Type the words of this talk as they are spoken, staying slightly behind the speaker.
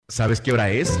¿Sabes qué hora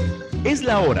es? Es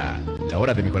la hora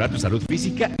de mejorar tu salud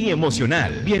física y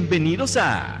emocional. Bienvenidos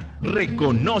a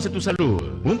Reconoce tu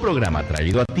Salud, un programa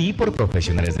traído a ti por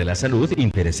profesionales de la salud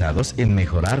interesados en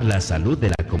mejorar la salud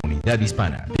de la comunidad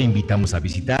hispana. Te invitamos a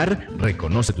visitar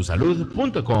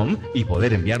reconocetusalud.com y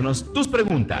poder enviarnos tus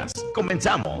preguntas.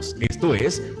 Comenzamos. Esto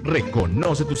es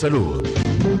Reconoce tu Salud.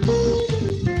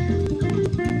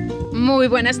 Muy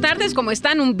buenas tardes, ¿cómo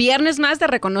están? Un viernes más de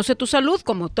Reconoce tu Salud,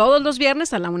 como todos los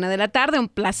viernes a la 1 de la tarde. Un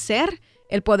placer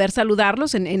el poder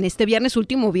saludarlos en este viernes,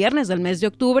 último viernes del mes de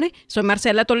octubre. Soy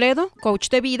Marcela Toledo, coach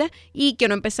de vida, y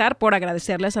quiero empezar por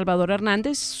agradecerle a Salvador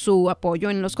Hernández su apoyo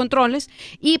en los controles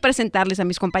y presentarles a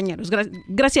mis compañeros.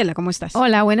 Graciela, ¿cómo estás?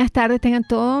 Hola, buenas tardes, tengan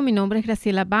todo. Mi nombre es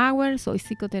Graciela Bauer, soy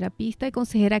psicoterapista y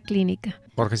consejera clínica.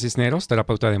 Jorge Cisneros,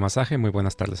 terapeuta de masaje. Muy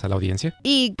buenas tardes a la audiencia.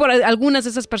 Y por algunas de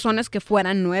esas personas que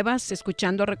fueran nuevas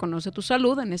escuchando Reconoce tu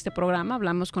Salud, en este programa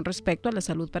hablamos con respecto a la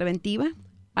salud preventiva,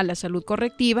 a la salud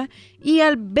correctiva y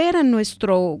al ver a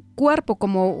nuestro cuerpo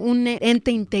como un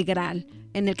ente integral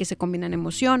en el que se combinan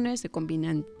emociones, se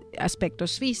combinan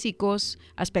aspectos físicos,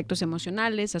 aspectos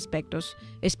emocionales, aspectos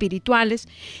espirituales.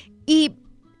 Y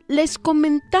les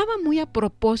comentaba muy a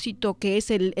propósito que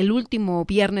es el último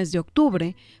viernes de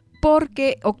octubre,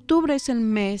 porque octubre es el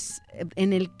mes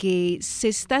en el que se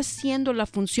está haciendo la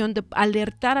función de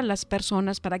alertar a las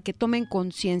personas para que tomen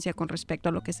conciencia con respecto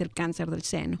a lo que es el cáncer del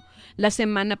seno. La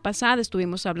semana pasada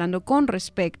estuvimos hablando con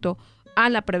respecto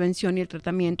a la prevención y el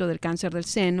tratamiento del cáncer del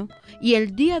seno, y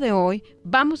el día de hoy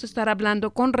vamos a estar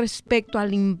hablando con respecto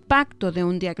al impacto de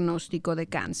un diagnóstico de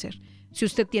cáncer. Si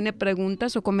usted tiene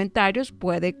preguntas o comentarios,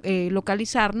 puede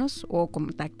localizarnos o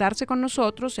contactarse con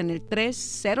nosotros en el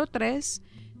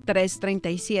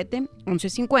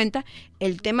 337-1150.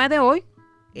 El tema de hoy,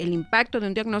 el impacto de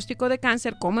un diagnóstico de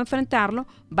cáncer, cómo enfrentarlo,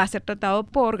 va a ser tratado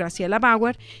por Graciela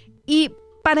Bauer. Y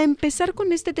para empezar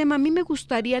con este tema, a mí me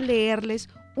gustaría leerles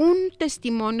un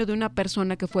testimonio de una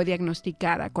persona que fue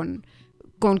diagnosticada con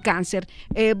cáncer.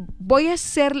 Voy a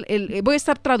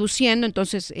estar traduciendo,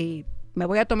 entonces me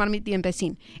voy a tomar mi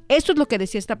tiempecín. Esto es lo que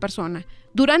decía esta persona.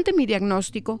 Durante mi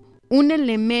diagnóstico, un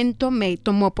elemento me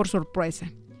tomó por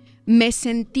sorpresa. Me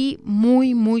sentí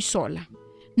muy, muy sola.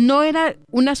 No era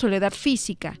una soledad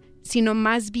física, sino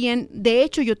más bien, de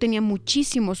hecho, yo tenía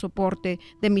muchísimo soporte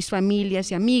de mis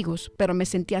familias y amigos, pero me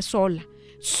sentía sola.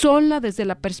 Sola desde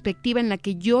la perspectiva en la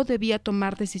que yo debía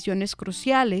tomar decisiones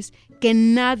cruciales que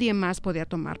nadie más podía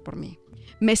tomar por mí.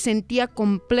 Me sentía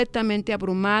completamente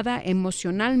abrumada,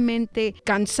 emocionalmente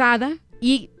cansada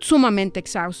y sumamente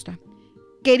exhausta.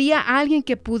 Quería a alguien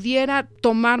que pudiera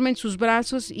tomarme en sus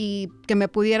brazos y que me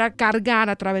pudiera cargar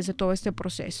a través de todo este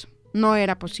proceso. No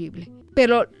era posible.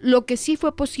 Pero lo que sí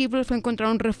fue posible fue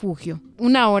encontrar un refugio,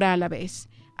 una hora a la vez,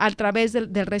 a través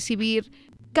de recibir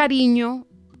cariño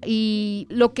y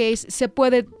lo que se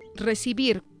puede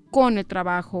recibir con el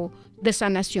trabajo de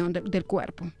sanación del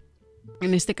cuerpo.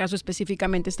 En este caso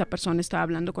específicamente esta persona estaba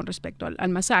hablando con respecto al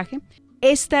masaje.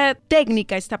 Esta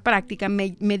técnica, esta práctica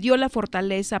me dio la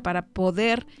fortaleza para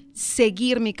poder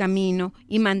seguir mi camino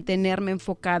y mantenerme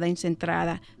enfocada y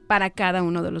centrada para cada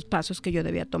uno de los pasos que yo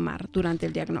debía tomar durante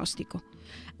el diagnóstico.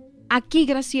 Aquí,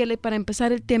 Graciela, para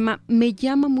empezar el tema, me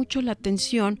llama mucho la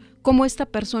atención cómo esta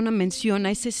persona menciona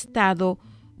ese estado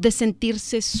de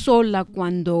sentirse sola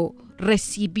cuando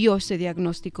recibió ese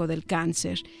diagnóstico del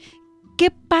cáncer. ¿Qué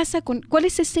pasa cuál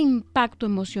es ese impacto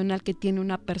emocional que tiene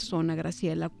una persona,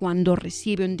 Graciela, cuando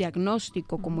recibe un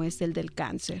diagnóstico como es el del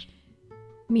cáncer?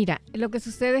 Mira, lo que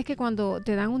sucede es que cuando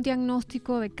te dan un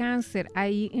diagnóstico de cáncer,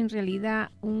 hay en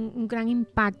realidad un gran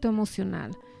impacto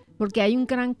emocional, porque hay un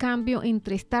gran cambio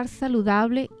entre estar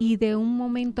saludable y de un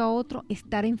momento a otro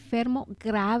estar enfermo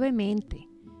gravemente,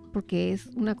 porque es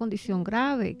una condición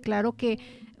grave. Claro que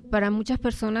para muchas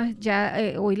personas ya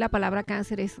hoy la palabra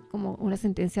cáncer es como una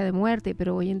sentencia de muerte,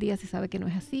 pero hoy en día se sabe que no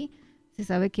es así. Se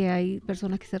sabe que hay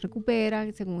personas que se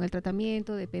recuperan según el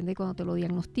tratamiento, depende de cuando te lo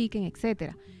diagnostiquen,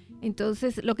 etcétera.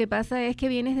 Entonces, lo que pasa es que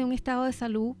vienes de un estado de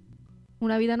salud,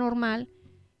 una vida normal,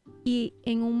 y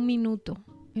en un minuto,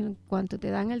 en cuanto te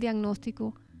dan el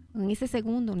diagnóstico, en ese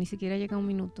segundo, ni siquiera llega un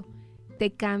minuto,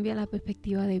 te cambia la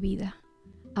perspectiva de vida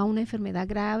a una enfermedad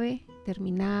grave,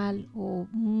 terminal o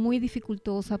muy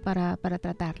dificultosa para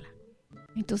tratarla.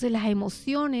 Entonces las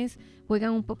emociones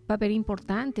juegan un papel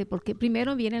importante porque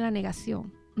primero viene la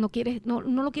negación. No lo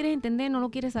quieres entender, no lo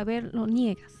quieres saber, lo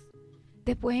niegas.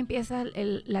 Después empieza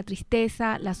la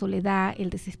tristeza, la soledad,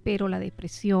 el desespero, la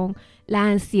depresión, la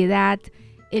ansiedad.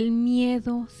 El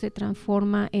miedo se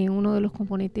transforma en uno de los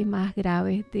componentes más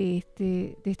graves de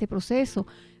este proceso,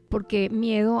 porque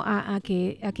miedo a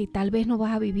que tal vez no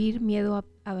vas a vivir, miedo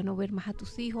a no ver más a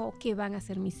tus hijos, o qué van a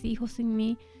hacer mis hijos sin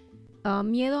mí.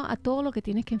 miedo a todo lo que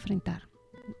tienes que enfrentar.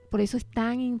 Por eso es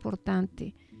tan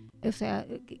importante, o sea,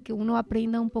 que uno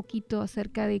aprenda un poquito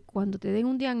acerca de cuando te den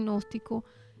un diagnóstico,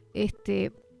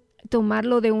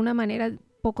 tomarlo de una manera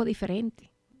poco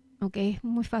diferente. Aunque es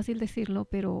muy fácil decirlo,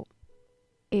 pero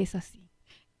es así.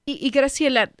 Y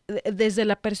Graciela, desde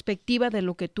la perspectiva de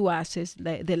lo que tú haces,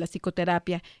 de la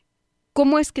psicoterapia,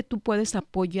 ¿cómo es que tú puedes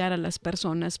apoyar a las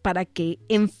personas para que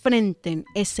enfrenten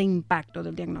ese impacto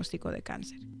del diagnóstico de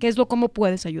cáncer? ¿Cómo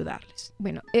puedes ayudarles?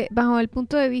 Bueno, bajo el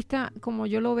punto de vista, como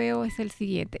yo lo veo, es el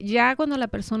siguiente. Ya cuando la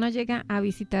persona llega a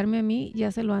visitarme a mí,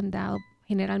 ya se lo han dado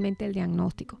generalmente el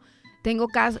diagnóstico. Tengo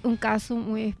un caso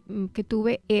que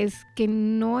tuve, es que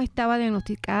no estaba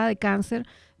diagnosticada de cáncer,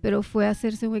 pero fue a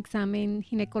hacerse un examen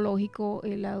ginecológico,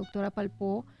 la doctora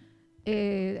palpó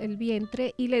el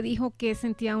vientre y le dijo que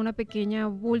sentía una pequeña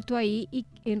bulto ahí y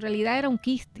en realidad era un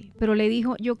quiste, pero le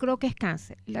dijo, yo creo que es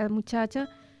cáncer. La muchacha,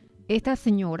 esta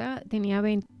señora, tenía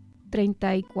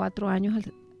 34 años,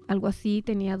 algo así,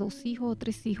 tenía 2 hijos o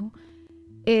 3 hijos.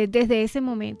 Desde ese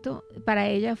momento, para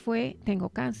ella fue, tengo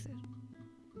cáncer.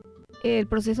 El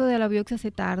proceso de la biopsia se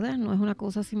tarda, no es una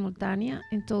cosa simultánea.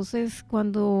 Entonces,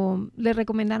 cuando le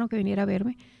recomendaron que viniera a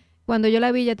verme, cuando yo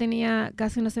la vi ya tenía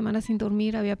casi una semana sin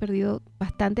dormir, había perdido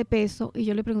bastante peso y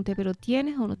yo le pregunté, ¿pero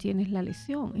tienes o no tienes la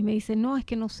lesión? Y me dice, no, es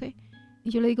que no sé. Y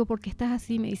yo le digo, ¿por qué estás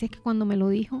así? Me dice, es que cuando me lo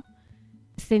dijo,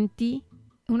 sentí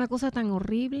una cosa tan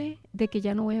horrible de que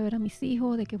ya no voy a ver a mis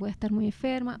hijos, de que voy a estar muy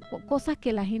enferma, cosas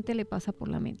que a la gente le pasa por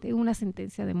la mente, una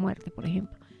sentencia de muerte, por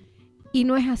ejemplo. Y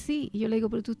no es así. Y yo le digo,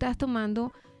 pero tú estás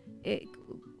tomando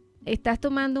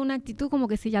una actitud como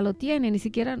que si ya lo tiene, ni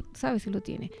siquiera sabes si lo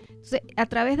tiene. Entonces, a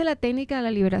través de la técnica de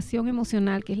la liberación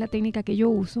emocional, que es la técnica que yo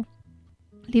uso,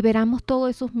 liberamos todos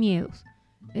esos miedos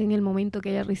en el momento que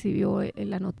ella recibió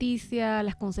la noticia,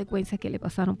 las consecuencias que le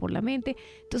pasaron por la mente.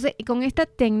 Entonces, con esta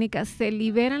técnica se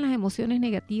liberan las emociones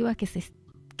negativas que se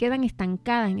quedan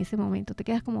estancadas en ese momento, te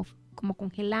quedas como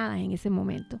congeladas en ese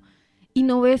momento. Y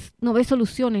no ves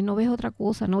soluciones, no ves otra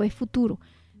cosa, no ves futuro.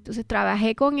 Entonces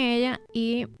trabajé con ella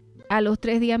y a los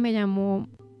 3 días me llamó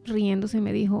riéndose y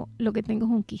me dijo, lo que tengo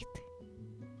es un quiste.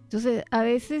 Entonces a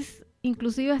veces,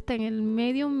 inclusive hasta en el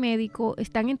medio médico,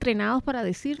 están entrenados para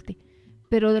decirte,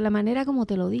 pero de la manera como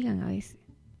te lo digan a veces.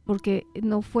 Porque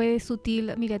no fue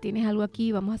sutil, mira, tienes algo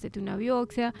aquí, vamos a hacerte una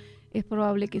biopsia, es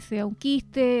probable que sea un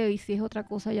quiste y si es otra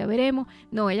cosa ya veremos.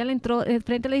 No, ella le entró de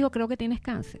frente y le dijo, creo que tienes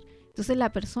cáncer. Entonces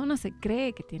la persona se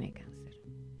cree que tiene cáncer.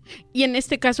 Y en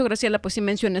este caso, Graciela, pues sí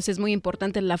mencionas, es muy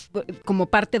importante como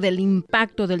parte del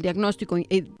impacto del diagnóstico,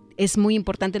 es muy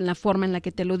importante en la forma en la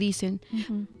que te lo dicen.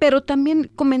 Uh-huh. Pero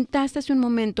también comentaste hace un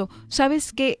momento,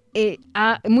 sabes que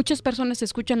muchas personas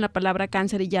escuchan la palabra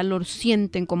cáncer y ya lo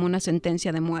sienten como una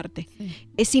sentencia de muerte.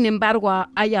 Sí. Sin embargo,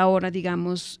 hay ahora,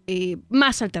 digamos,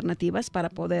 más alternativas para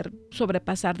poder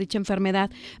sobrepasar dicha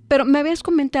enfermedad. Pero me habías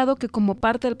comentado que como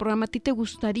parte del programa a ti te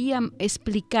gustaría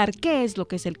explicar qué es lo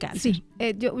que es el cáncer. Sí,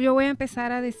 yo voy a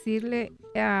empezar a decirle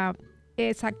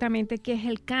exactamente qué es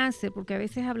el cáncer, porque a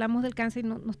veces hablamos del cáncer y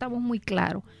no estamos muy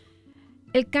claros.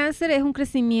 El cáncer es un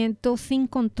crecimiento sin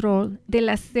control de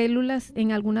las células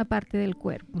en alguna parte del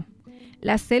cuerpo.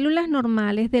 Las células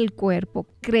normales del cuerpo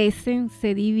crecen,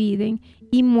 se dividen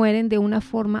y mueren de una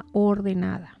forma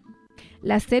ordenada.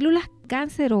 Las células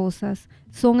cancerosas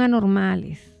son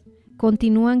anormales,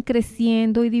 continúan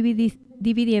creciendo y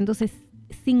dividiéndose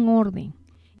sin orden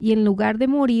y en lugar de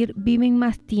morir viven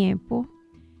más tiempo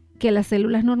que las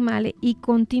células normales y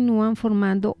continúan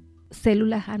formando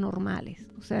células anormales,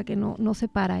 o sea que no se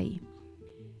para ahí.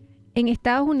 En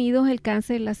Estados Unidos el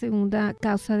cáncer es la segunda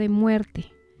causa de muerte.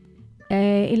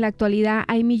 En la actualidad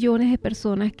hay millones de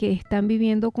personas que están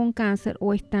viviendo con cáncer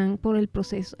o están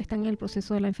en el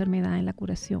proceso de la enfermedad, en la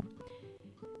curación.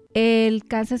 El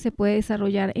cáncer se puede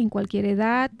desarrollar en cualquier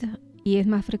edad y es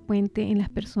más frecuente en las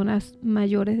personas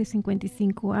mayores de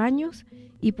 55 años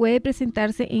y puede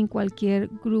presentarse en cualquier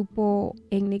grupo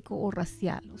étnico o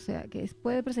racial, o sea que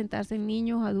puede presentarse en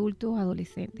niños, adultos,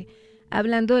 adolescentes.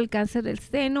 Hablando del cáncer del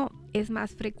seno, es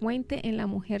más frecuente en la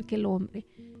mujer que el hombre,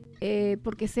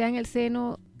 porque sea en el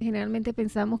seno, generalmente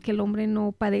pensamos que el hombre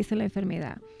no padece la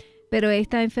enfermedad, pero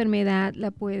esta enfermedad la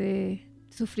puede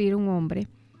sufrir un hombre.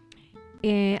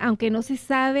 Aunque no se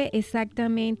sabe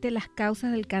exactamente las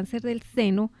causas del cáncer del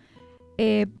seno,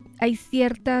 hay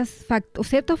ciertos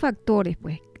factores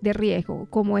pues, de riesgo,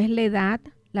 como es la edad,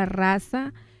 la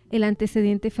raza, el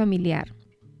antecedente familiar.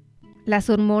 Las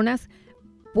hormonas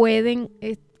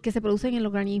que se producen en el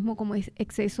organismo, como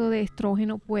exceso de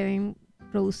estrógeno, pueden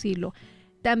producirlo.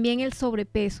 También el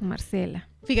sobrepeso, Marcela.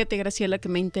 Fíjate, Graciela, que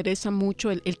me interesa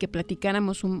mucho el que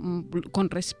platicáramos con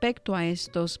respecto a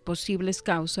estos posibles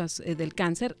causas del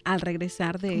cáncer al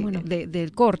regresar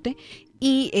del corte.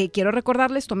 Y quiero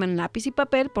recordarles, tomen lápiz y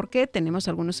papel porque tenemos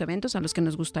algunos eventos a los que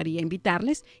nos gustaría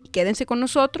invitarles. Y quédense con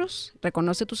nosotros.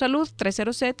 Reconoce tu Salud,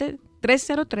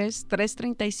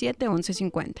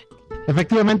 303-337-1150.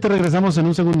 Efectivamente, regresamos en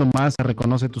un segundo más a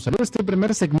Reconoce tu Salud. Este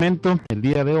primer segmento, el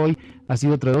día de hoy, ha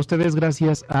sido traído a ustedes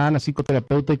gracias a la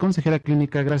psicoterapeuta y consejera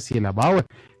clínica Graciela Bauer.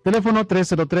 Teléfono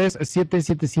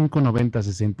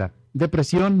 303-775-9060.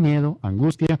 Depresión, miedo,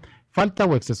 angustia, falta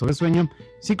o exceso de sueño.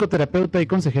 Psicoterapeuta y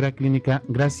consejera clínica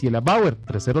Graciela Bauer.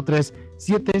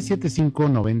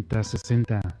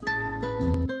 303-775-9060.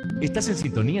 Estás en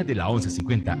sintonía de la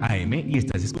 1150 AM y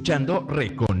estás escuchando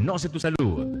Reconoce tu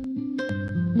Salud.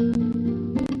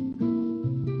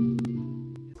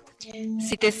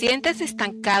 Si te sientes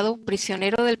estancado,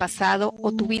 prisionero del pasado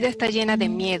o tu vida está llena de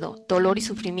miedo, dolor y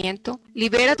sufrimiento,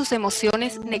 libera tus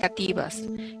emociones negativas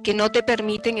que no te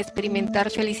permiten experimentar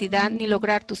felicidad ni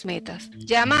lograr tus metas.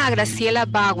 Llama a Graciela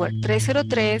Bauer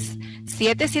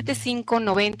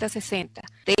 303-775-9060.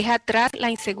 Deja atrás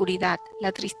la inseguridad,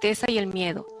 la tristeza y el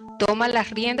miedo. Toma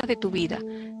las riendas de tu vida.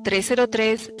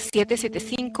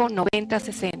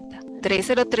 303-775-9060.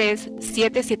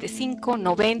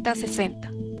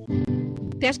 303-775-9060.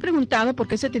 ¿Te has preguntado por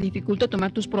qué se te dificulta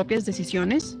tomar tus propias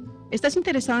decisiones? ¿Estás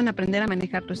interesado en aprender a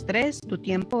manejar tu estrés, tu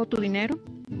tiempo o tu dinero?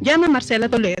 Llama a Marcela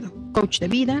Toledo, coach de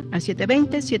vida, al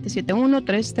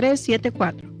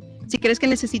 720-771-3374. Si crees que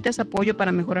necesitas apoyo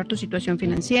para mejorar tu situación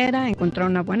financiera, encontrar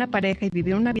una buena pareja y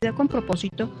vivir una vida con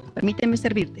propósito, permíteme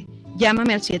servirte.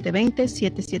 Llámame al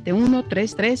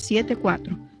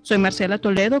 720-771-3374. Soy Marcela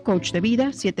Toledo, coach de vida,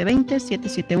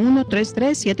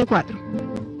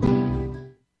 720-771-3374.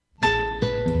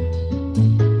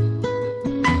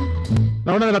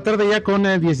 La hora de la tarde ya con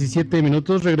 17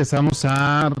 minutos, regresamos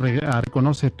a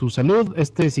Reconoce tu Salud.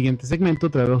 Este siguiente segmento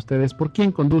traerá a ustedes por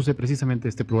quien conduce precisamente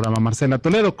este programa, Marcela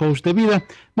Toledo, coach de vida,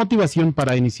 motivación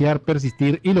para iniciar,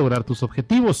 persistir y lograr tus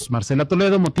objetivos. Marcela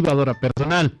Toledo, motivadora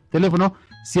personal. Teléfono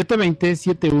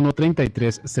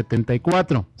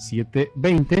 720-713374,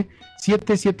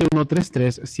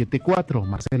 720-771-3374.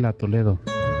 Marcela Toledo.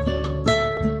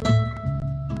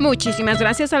 Muchísimas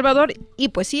gracias, Salvador. Y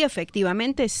pues sí,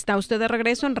 efectivamente, está usted de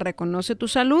regreso en Reconoce tu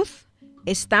Salud.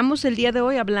 Estamos el día de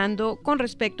hoy hablando con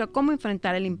respecto a cómo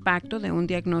enfrentar el impacto de un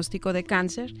diagnóstico de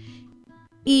cáncer.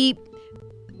 Y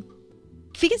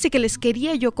fíjense que les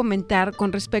quería yo comentar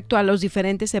con respecto a los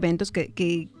diferentes eventos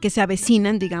que se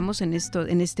avecinan, digamos, en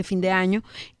este fin de año.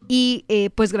 Y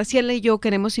pues Graciela y yo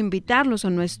queremos invitarlos a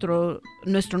nuestro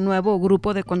nuevo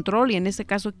grupo de control, y en este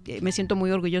caso me siento muy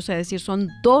orgullosa de decir, son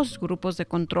 2 grupos de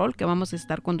control que vamos a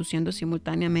estar conduciendo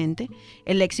simultáneamente.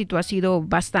 El éxito ha sido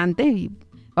bastante y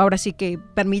ahora sí que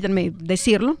permítanme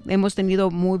decirlo, hemos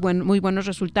tenido muy buenos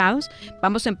resultados.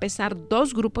 Vamos a empezar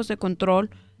 2 grupos de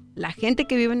control. La gente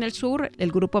que vive en el sur,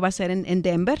 el grupo va a ser en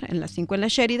Denver, en las 5 en la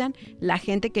Sheridan. La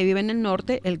gente que vive en el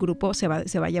norte, el grupo se va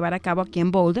a llevar a cabo aquí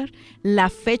en Boulder. La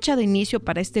fecha de inicio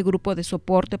para este grupo de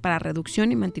soporte para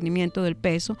reducción y mantenimiento del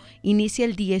peso inicia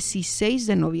el 16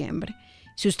 de noviembre.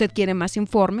 Si usted quiere más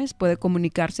informes, puede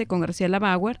comunicarse con Graciela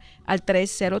Bauer al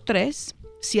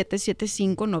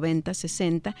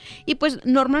 303-775-9060. Y pues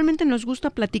normalmente nos gusta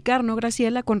platicar, ¿no,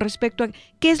 Graciela?, con respecto a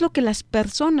qué es lo que las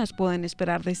personas pueden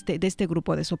esperar de este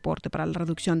grupo de soporte para la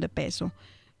reducción de peso.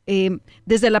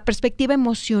 Desde la perspectiva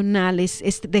emocional,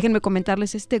 déjenme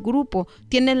comentarles, este grupo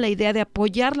tiene la idea de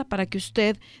apoyarla para que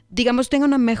usted, digamos, tenga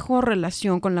una mejor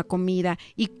relación con la comida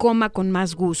y coma con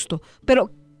más gusto.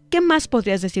 Pero ¿qué más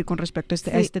podrías decir con respecto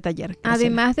a este taller?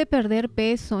 Además de perder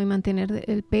peso y mantener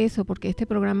el peso, porque este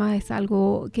programa es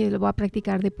algo que lo va a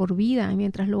practicar de por vida, y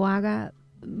mientras lo haga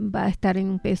va a estar en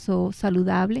un peso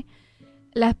saludable.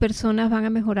 Las personas van a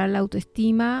mejorar la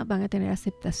autoestima, van a tener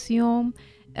aceptación,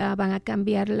 van a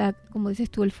cambiar, como dices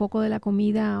tú, el foco de la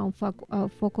comida a un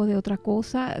foco de otra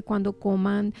cosa. Cuando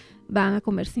coman, van a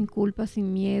comer sin culpa,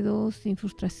 sin miedo, sin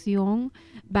frustración.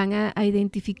 Van a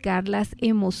identificar las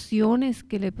emociones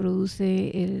que le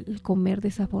produce el comer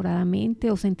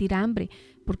desaforadamente o sentir hambre,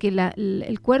 porque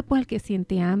el cuerpo es el que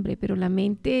siente hambre, pero la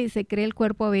mente se cree el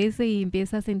cuerpo a veces y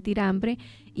empieza a sentir hambre,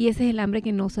 y ese es el hambre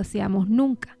que no saciamos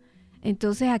nunca.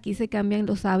 Entonces aquí se cambian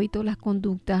los hábitos, las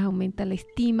conductas, aumenta la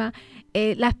estima.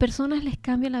 Las personas les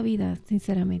cambia la vida,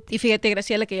 sinceramente. Y fíjate,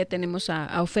 Graciela, que ya tenemos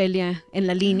a Ofelia en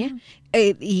la línea.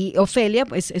 Y Ofelia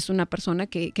pues, es una persona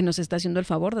que nos está haciendo el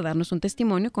favor de darnos un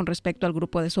testimonio con respecto al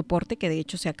grupo de soporte, que de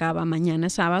hecho se acaba mañana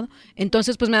sábado.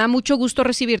 Entonces, pues me da mucho gusto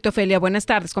recibirte, Ofelia. Buenas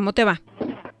tardes, ¿cómo te va?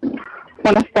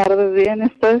 Buenas tardes, bien,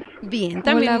 ¿estás? Bien,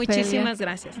 también Hola, muchísimas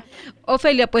gracias.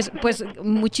 Ofelia, pues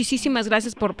muchísimas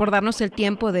gracias por darnos el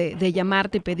tiempo de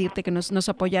llamarte y pedirte que nos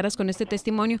apoyaras con este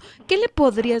testimonio. ¿Qué le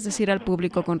podrías decir al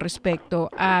público con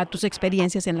respecto a tus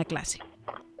experiencias en la clase?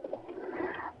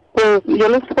 Pues yo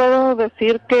les puedo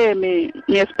decir que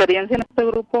mi experiencia en este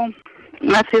grupo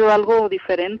ha sido algo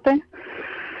diferente,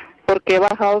 porque he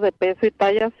bajado de peso y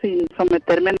talla sin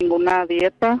someterme a ninguna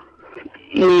dieta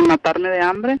ni matarme de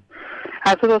hambre.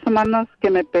 Hace 2 semanas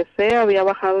que me pesé, había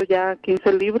bajado ya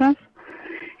 15 libras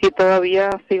y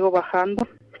todavía sigo bajando.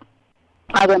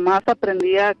 Además,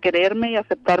 aprendí a quererme y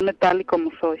aceptarme tal y como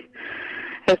soy.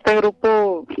 Este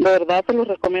grupo, de verdad, se los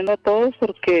recomiendo a todos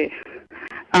porque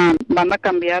van a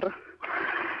cambiar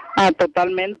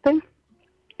totalmente.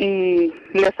 Y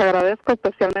les agradezco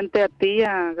especialmente a ti,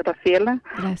 a Graciela,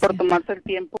 Gracias. por tomarse el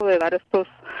tiempo de dar estos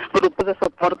grupos de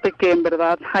soporte que en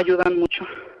verdad ayudan mucho.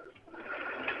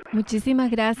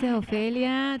 Muchísimas gracias,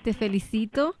 Ofelia. Te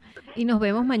felicito y nos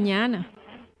vemos mañana.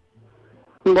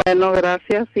 Bueno,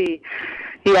 gracias y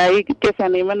ahí que se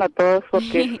animen a todos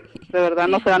porque de verdad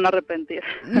no se van a arrepentir.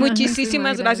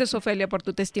 Muchísimas gracias, Ofelia, por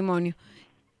tu testimonio.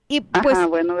 Y pues,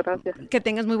 Bueno, gracias. que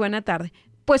tengas muy buena tarde.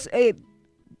 Pues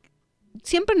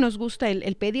siempre nos gusta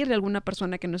el pedirle a alguna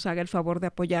persona que nos haga el favor de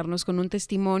apoyarnos con un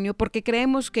testimonio, porque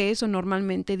creemos que eso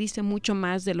normalmente dice mucho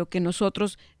más de lo que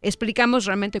nosotros explicamos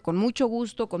realmente con mucho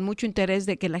gusto, con mucho interés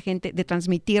de que la gente, de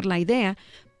transmitir la idea.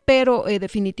 Pero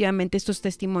definitivamente estos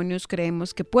testimonios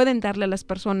creemos que pueden darle a las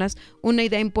personas una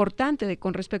idea importante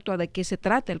con respecto a de qué se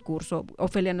trata el curso.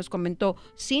 Ofelia nos comentó,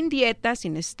 sin dieta,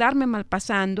 sin estarme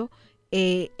malpasando,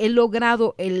 he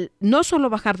logrado el no solo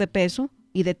bajar de peso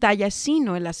y de talla,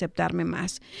 sino el aceptarme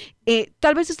más.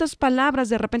 Tal vez estas palabras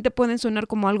de repente pueden sonar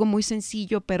como algo muy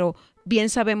sencillo, pero bien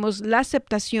sabemos la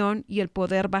aceptación y el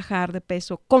poder bajar de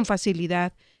peso con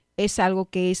facilidad es algo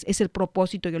que es el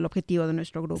propósito y el objetivo de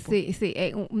nuestro grupo. Sí, sí.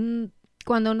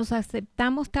 Cuando nos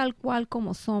aceptamos tal cual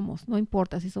como somos, no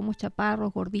importa si somos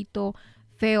chaparros, gorditos,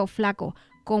 feo, flaco,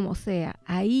 como sea,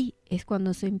 ahí es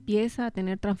cuando se empieza a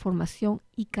tener transformación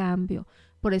y cambio.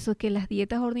 Por eso es que las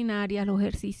dietas ordinarias, los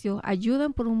ejercicios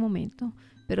ayudan por un momento,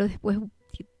 pero después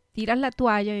tiras la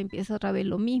toalla y empieza otra vez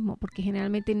lo mismo, porque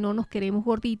generalmente no nos queremos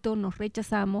gorditos, nos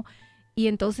rechazamos y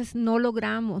entonces no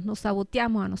logramos, nos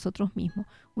saboteamos a nosotros mismos.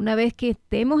 Una vez que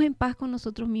estemos en paz con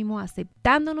nosotros mismos,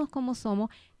 aceptándonos como somos,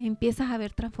 empiezas a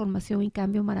ver transformación y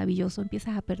cambio maravilloso,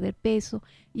 empiezas a perder peso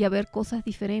y a ver cosas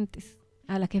diferentes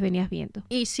a las que venías viendo.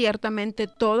 Y ciertamente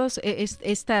todas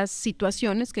estas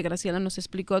situaciones que Graciela nos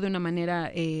explicó de una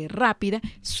manera rápida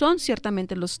son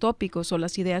ciertamente los tópicos o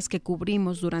las ideas que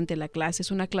cubrimos durante la clase.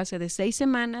 Es una clase de 6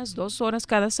 semanas, 2 horas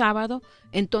cada sábado.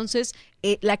 Entonces,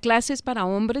 la clase es para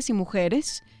hombres y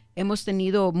mujeres. Hemos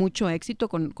tenido mucho éxito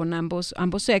con ambos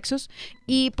sexos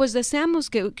y pues deseamos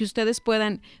que ustedes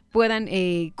puedan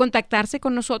contactarse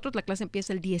con nosotros. La clase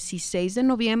empieza el 16 de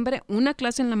noviembre, una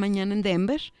clase en la mañana en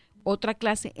Denver, otra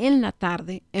clase en la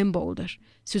tarde en Boulder.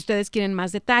 Si ustedes quieren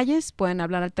más detalles, pueden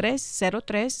hablar al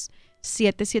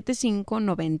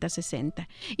 303-775-9060.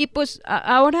 Y pues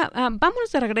ahora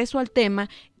vámonos de regreso al tema.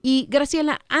 Y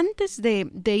Graciela, antes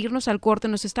de irnos al corte,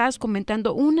 nos estabas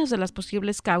comentando unas de las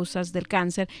posibles causas del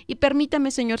cáncer. Y permítame,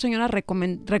 señora,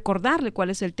 recordarle cuál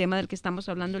es el tema del que estamos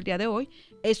hablando el día de hoy.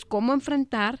 Es cómo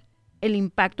enfrentar el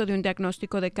impacto de un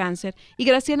diagnóstico de cáncer. Y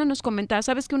Graciela nos comentaba,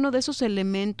 sabes que uno de esos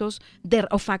elementos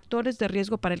o factores de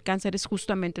riesgo para el cáncer es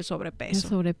justamente el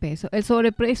sobrepeso. El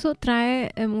sobrepeso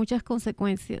trae muchas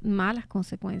consecuencias, malas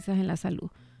consecuencias en la salud.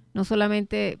 No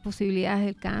solamente posibilidades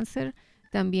del cáncer,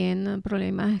 también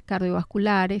problemas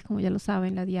cardiovasculares, como ya lo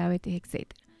saben, la diabetes,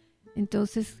 etcétera.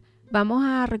 Entonces, vamos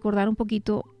a recordar un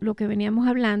poquito lo que veníamos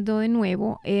hablando de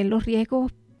nuevo, los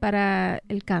riesgos para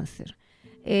el cáncer.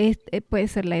 Puede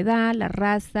ser la edad, la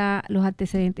raza, los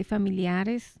antecedentes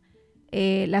familiares,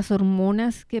 las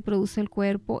hormonas que produce el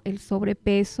cuerpo, el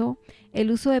sobrepeso, el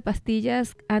uso de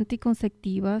pastillas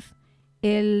anticonceptivas,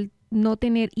 el no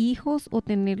tener hijos o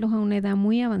tenerlos a una edad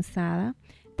muy avanzada.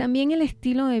 También el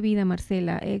estilo de vida,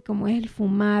 Marcela, como es el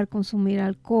fumar, consumir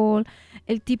alcohol,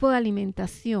 el tipo de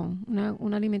alimentación,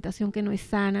 una alimentación que no es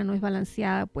sana, no es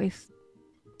balanceada, pues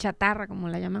chatarra, como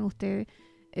la llaman ustedes,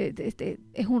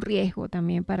 es un riesgo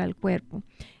también para el cuerpo.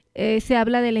 Se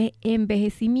habla del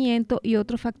envejecimiento y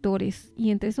otros factores,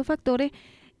 y entre esos factores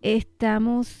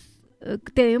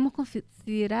debemos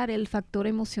considerar el factor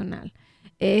emocional.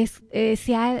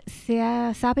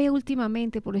 Sabe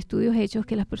últimamente por estudios hechos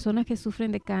que las personas que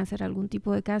sufren de cáncer, algún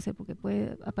tipo de cáncer, porque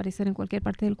puede aparecer en cualquier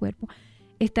parte del cuerpo,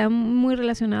 están muy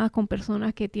relacionadas con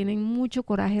personas que tienen mucho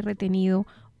coraje retenido,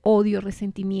 odio,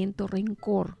 resentimiento,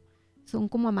 rencor. Son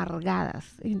como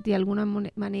amargadas de alguna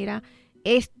manera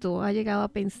esto ha llegado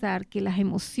a pensar que las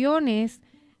emociones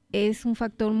es un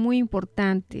factor muy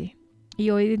importante y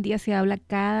hoy en día se habla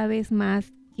cada vez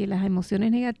más que las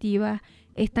emociones negativas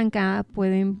estancadas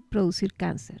pueden producir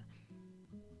cáncer.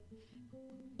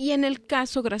 Y en el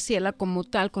caso, Graciela, como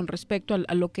tal, con respecto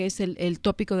a lo que es el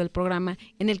tópico del programa,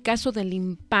 en el caso del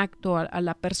impacto a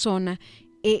la persona,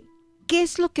 ¿qué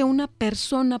es lo que una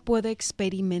persona puede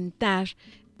experimentar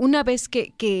una vez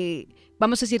que,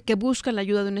 vamos a decir, que busca la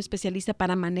ayuda de un especialista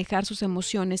para manejar sus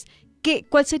emociones?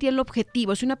 ¿Cuál sería el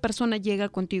objetivo? Si una persona llega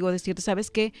contigo a decirte,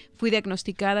 ¿sabes qué? Fui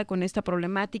diagnosticada con esta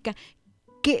problemática.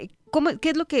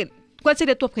 ¿Cuál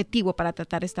sería tu objetivo para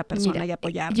tratar a esta persona? Mira, y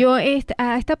apoyarla? Yo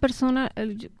a esta persona,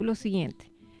 lo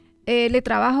siguiente, le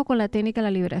trabajo con la técnica de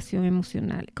la liberación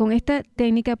emocional. Con esta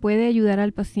técnica puede ayudar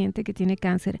al paciente que tiene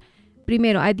cáncer,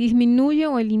 primero, a disminuye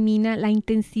o elimina la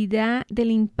intensidad del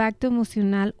impacto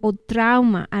emocional o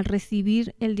trauma al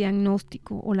recibir el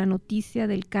diagnóstico o la noticia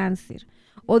del cáncer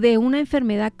o de una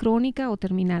enfermedad crónica o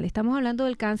terminal. Estamos hablando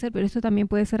del cáncer, pero esto también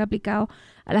puede ser aplicado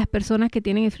a las personas que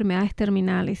tienen enfermedades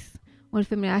terminales o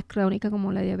enfermedades crónicas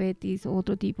como la diabetes o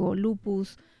otro tipo,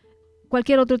 lupus,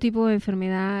 cualquier otro tipo de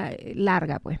enfermedad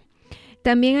larga, pues.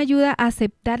 También ayuda a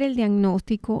aceptar el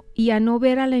diagnóstico y a no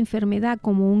ver a la enfermedad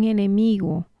como un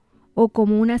enemigo o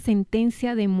como una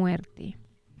sentencia de muerte.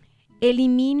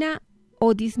 Elimina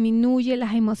o disminuye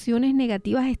las emociones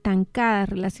negativas estancadas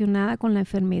relacionadas con la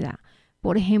enfermedad.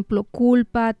 Por ejemplo,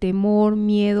 culpa, temor,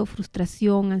 miedo,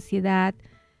 frustración, ansiedad,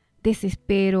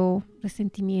 desespero,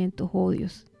 resentimientos,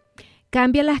 odios.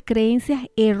 Cambia las creencias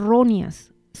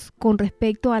erróneas con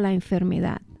respecto a la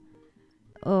enfermedad.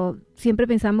 Siempre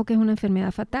pensamos que es una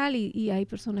enfermedad fatal y hay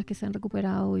personas que se han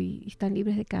recuperado y están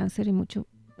libres de cáncer.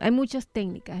 Hay muchas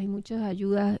técnicas, hay muchas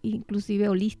ayudas, inclusive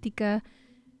holísticas,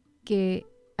 que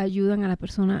ayudan a la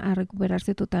persona a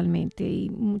recuperarse totalmente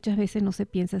y muchas veces no se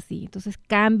piensa así. Entonces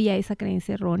cambia esa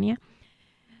creencia errónea.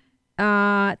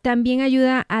 También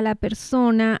ayuda a la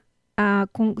persona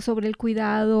sobre el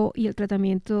cuidado y el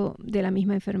tratamiento de la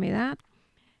misma enfermedad.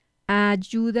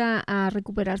 Ayuda a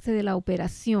recuperarse de la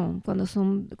operación.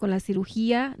 Con la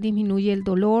cirugía disminuye el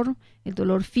dolor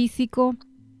físico.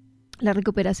 La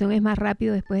recuperación es más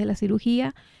rápido después de la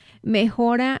cirugía.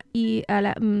 Mejora y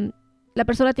la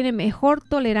persona tiene mejor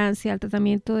tolerancia al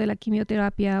tratamiento de la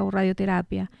quimioterapia o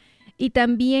radioterapia. Y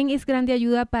también es grande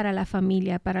ayuda para la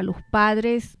familia, para los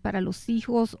padres, para los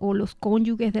hijos o los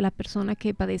cónyuges de las personas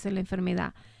que padecen la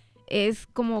enfermedad. Es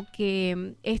como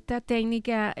que esta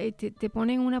técnica te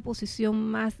pone en una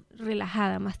posición más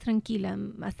relajada, más tranquila,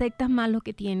 aceptas más lo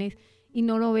que tienes y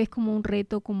no lo ves como un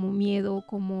reto, como miedo,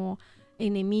 como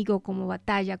enemigo, como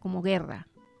batalla, como guerra,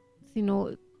 sino,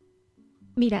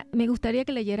 mira, me gustaría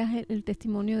que leyeras el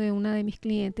testimonio de una de mis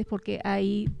clientes porque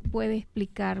ahí puede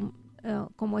explicar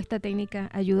cómo esta técnica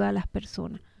ayuda a las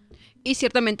personas. Y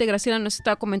ciertamente Graciela nos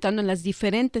está comentando en las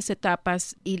diferentes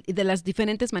etapas y de las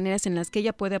diferentes maneras en las que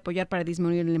ella puede apoyar para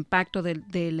disminuir el impacto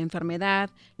de la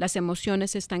enfermedad, las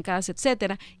emociones estancadas,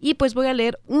 etcétera. Y pues voy a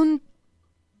leer un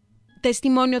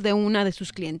testimonio de una de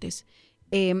sus clientes.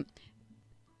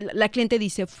 La cliente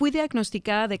dice, fui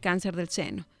diagnosticada de cáncer del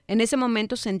seno. En ese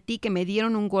momento sentí que me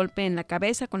dieron un golpe en la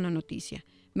cabeza con la noticia.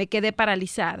 Me quedé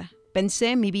paralizada.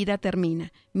 Pensé, mi vida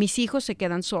termina. Mis hijos se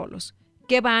quedan solos.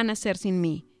 ¿Qué van a hacer sin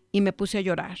mí? Y me puse a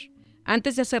llorar.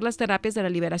 Antes de hacer las terapias de la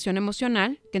liberación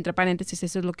emocional, que entre paréntesis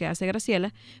eso es lo que hace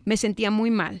Graciela, me sentía muy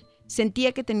mal.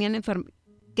 Sentía que tenían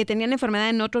enfermedad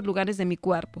en otros lugares de mi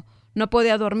cuerpo. No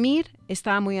podía dormir,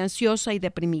 estaba muy ansiosa y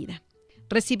deprimida.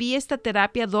 Recibí esta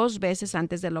terapia 2 veces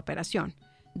antes de la operación.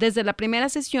 Desde la primera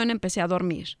sesión empecé a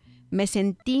dormir. Me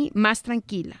sentí más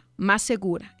tranquila, más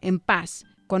segura, en paz,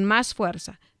 con más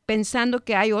fuerza, pensando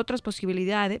que hay otras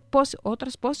posibilidades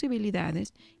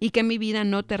y que mi vida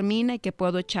no termina y que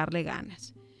puedo echarle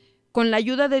ganas. Con la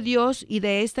ayuda de Dios y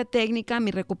de esta técnica,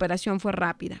 mi recuperación fue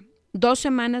rápida. 2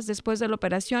 semanas después de la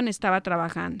operación estaba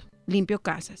trabajando, limpio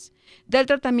casas. Del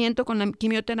tratamiento con la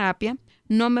quimioterapia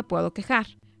no me puedo quejar,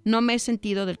 no me he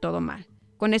sentido del todo mal.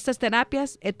 Con estas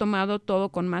terapias he tomado todo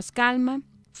con más calma,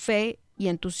 fe y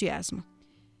entusiasmo.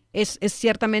 Es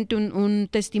ciertamente un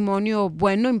testimonio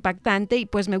bueno, impactante, y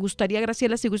pues me gustaría,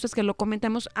 Graciela, si gustas que lo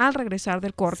comentemos al regresar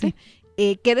del corte.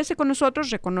 Sí. Quédese con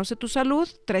nosotros, Reconoce tu Salud,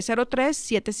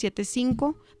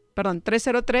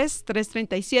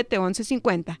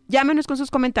 303-337-1150. Llámenos con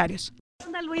sus comentarios.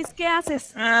 Anda, Luis, ¿qué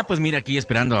haces? Pues mira, aquí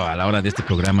esperando a la hora de este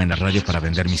programa en la radio para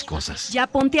vender mis cosas. Ya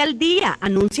ponte al día.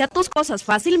 Anuncia tus cosas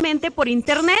fácilmente por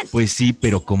internet. Pues sí,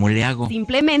 pero ¿cómo le hago?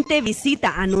 Simplemente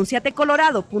visita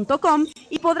anunciatecolorado.com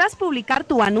y podrás publicar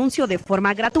tu anuncio de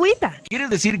forma gratuita. ¿Quieres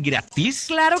decir gratis?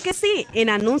 Claro que sí. En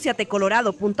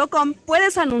anunciatecolorado.com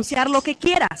puedes anunciar lo que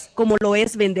quieras, como lo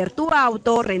es vender tu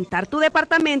auto, rentar tu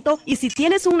departamento y si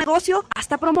tienes un negocio,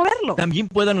 hasta promoverlo. ¿También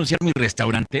puedo anunciar mi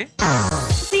restaurante?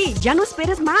 Sí, ya no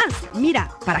esperes más. Mira,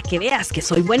 para que veas que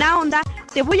soy buena onda,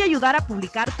 te voy a ayudar a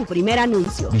publicar tu primer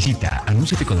anuncio. Visita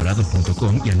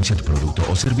anunciatecolorado.com y anuncia tu producto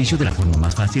o servicio de la forma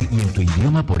más fácil y en tu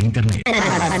idioma por internet.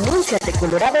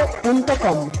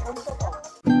 Anunciatecolorado.com.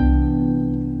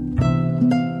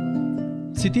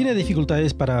 Si tiene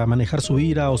dificultades para manejar su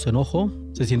ira o su enojo,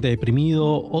 se siente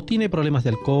deprimido o tiene problemas de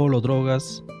alcohol o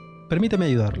drogas, permítame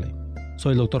ayudarle.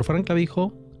 Soy el Dr. Frank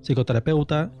Clavijo,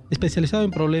 psicoterapeuta, especializado en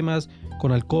problemas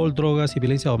con alcohol, drogas y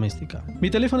violencia doméstica.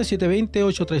 Mi teléfono es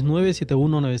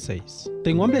 720-839-7196.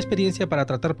 Tengo amplia experiencia para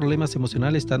tratar problemas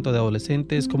emocionales tanto de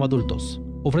adolescentes como adultos.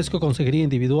 Ofrezco consejería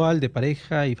individual, de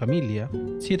pareja y familia.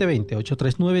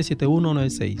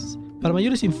 720-839-7196. Para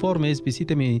mayores informes,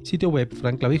 visite mi sitio web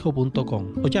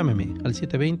franclavijo.com o llámeme al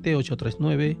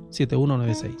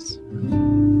 720-839-7196.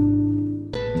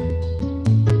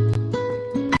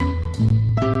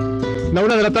 La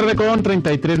 1 de la tarde con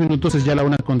 33 minutos, es ya la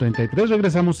 1:33.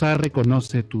 Regresamos a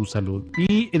Reconoce tu Salud.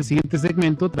 Y el siguiente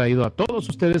segmento traído a todos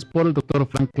ustedes por el doctor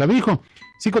Frank Clavijo,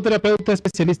 psicoterapeuta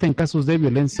especialista en casos de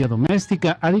violencia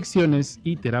doméstica, adicciones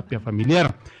y terapia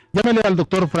familiar. Llámele al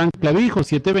doctor Frank Clavijo,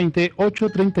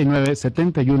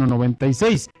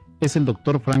 720-839-7196. Es el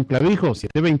doctor Frank Clavijo,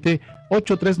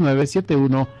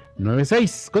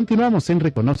 720-839-7196. Continuamos en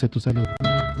Reconoce tu Salud.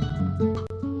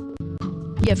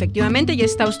 Y efectivamente ya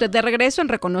está usted de regreso en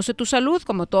Reconoce tu Salud,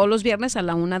 como todos los viernes a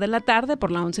la 1 de la tarde por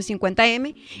la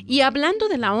 1150M. Y hablando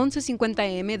de la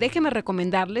 1150M, déjeme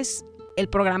recomendarles el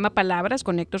programa Palabras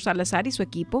con Héctor Salazar y su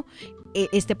equipo.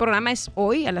 Este programa es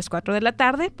hoy a las 4 de la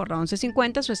tarde por la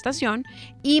 1150, su estación.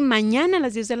 Y mañana a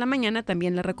las 10 de la mañana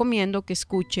también le recomiendo que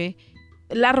escuche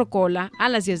La Rocola a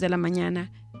las 10 de la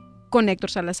mañana con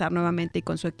Héctor Salazar nuevamente y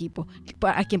con su equipo,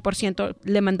 a quien por cierto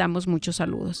le mandamos muchos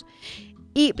saludos.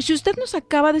 Y si usted nos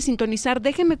acaba de sintonizar,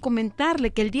 déjeme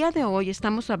comentarle que el día de hoy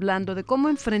estamos hablando de cómo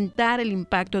enfrentar el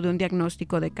impacto de un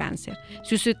diagnóstico de cáncer.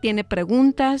 Si usted tiene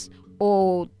preguntas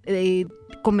o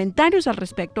comentarios al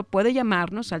respecto, puede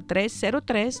llamarnos al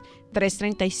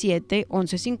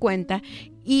 303-337-1150.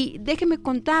 Y déjeme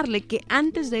contarle que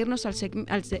antes de irnos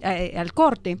al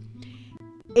corte,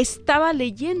 estaba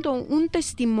leyendo un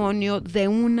testimonio de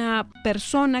una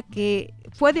persona que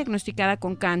fue diagnosticada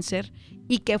con cáncer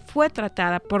y que fue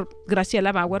tratada por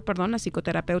Graciela Bauer, la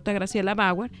psicoterapeuta Graciela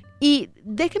Bauer. Y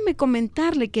déjeme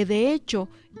comentarle que de hecho,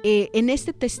 en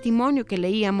este testimonio que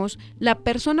leíamos, la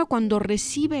persona cuando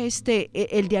recibe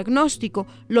el diagnóstico,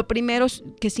 lo primero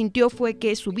que sintió fue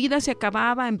que su vida se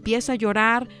acababa, empieza a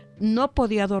llorar, no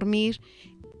podía dormir.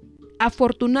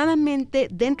 Afortunadamente,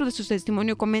 dentro de su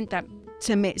testimonio comenta,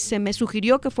 se me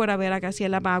sugirió que fuera a ver a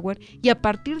Graciela Bauer y a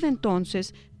partir de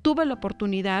entonces tuve la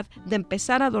oportunidad de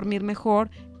empezar a dormir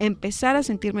mejor, empezar a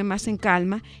sentirme más en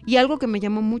calma. Y algo que me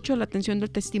llamó mucho la atención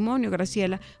del testimonio,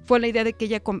 Graciela, fue la idea de que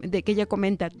ella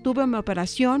comenta, tuve mi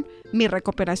operación, mi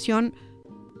recuperación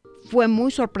fue muy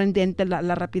sorprendente,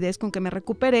 la rapidez con que me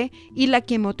recuperé, y la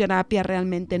quimioterapia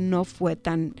realmente no fue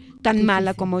tan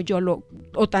mala como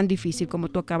o tan difícil como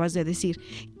tú acabas de decir.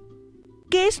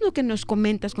 ¿Qué es lo que nos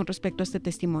comentas con respecto a este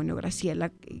testimonio,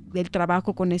 Graciela, del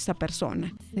trabajo con esta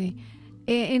persona? Sí.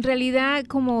 En realidad,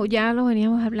 como ya lo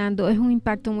veníamos hablando, es un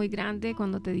impacto muy grande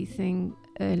cuando te dicen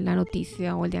la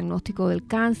noticia o el diagnóstico del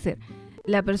cáncer.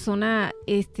 La persona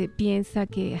piensa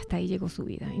que hasta ahí llegó su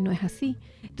vida y no es así.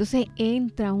 Entonces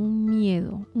entra un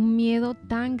miedo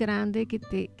tan grande que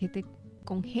te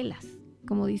congelas,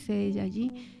 como dice ella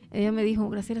allí. Ella me dijo,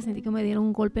 Graciela, sentí que me dieron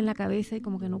un golpe en la cabeza y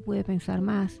como que no pude pensar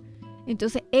más.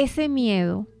 Entonces ese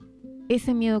miedo que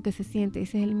se siente,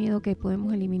 ese es el miedo que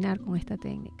podemos eliminar con esta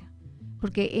técnica.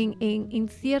 Porque en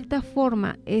cierta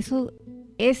forma,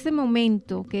 ese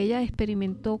momento que ella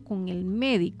experimentó con el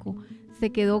médico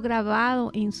se quedó grabado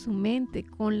en su mente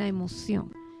con la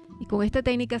emoción. Y con esta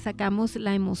técnica sacamos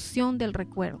la emoción del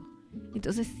recuerdo.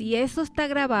 Entonces, si eso está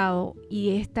grabado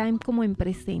y está como en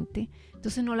presente,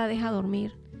 entonces no la deja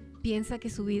dormir. Piensa que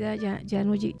su vida ya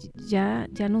no está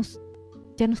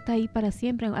ahí para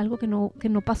siempre, algo que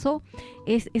no pasó.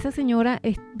 Esa señora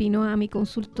vino a mi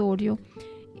consultorio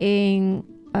en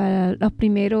los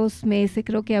primeros meses,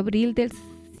 creo que abril del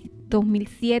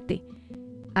 2007,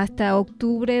 hasta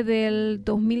octubre del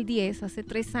 2010, hace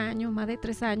 3 años, más de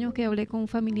 3 años, que hablé con un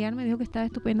familiar, me dijo que estaba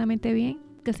estupendamente bien,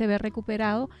 que se había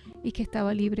recuperado y que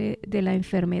estaba libre de la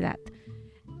enfermedad.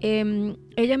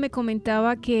 Ella me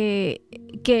comentaba que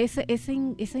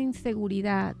esa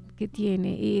inseguridad que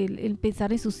tiene, el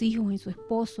pensar en sus hijos, en su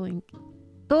esposo, en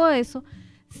todo eso,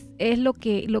 es lo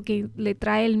que le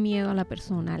trae el miedo a la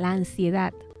persona, la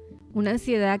ansiedad. Una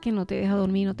ansiedad que no te deja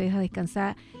dormir, no te deja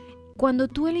descansar. Cuando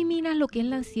tú eliminas lo que es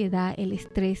la ansiedad, el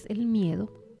estrés, el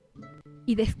miedo,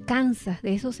 y descansas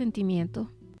de esos sentimientos,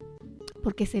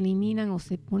 porque se eliminan o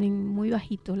se ponen muy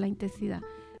bajitos la intensidad,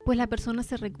 pues la persona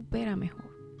se recupera mejor.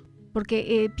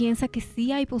 Porque piensa que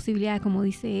sí hay posibilidades, como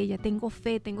dice ella, tengo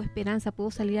fe, tengo esperanza,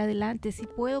 puedo salir adelante, sí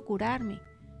puedo curarme,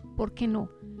 ¿por qué no?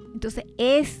 Entonces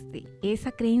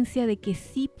esa creencia de que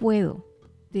sí puedo,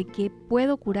 de que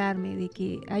puedo curarme, de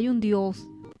que hay un Dios,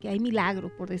 que hay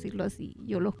milagros, por decirlo así,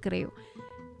 yo los creo,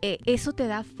 eso te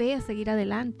da fe a seguir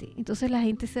adelante. Entonces la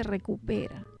gente se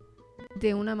recupera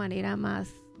de una manera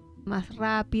más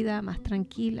rápida, más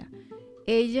tranquila.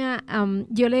 Ella,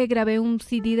 yo le grabé un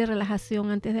CD de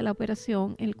relajación antes de la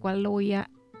operación, el cual lo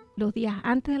oía los días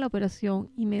antes de la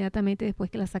operación, inmediatamente después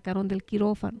que la sacaron del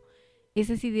quirófano.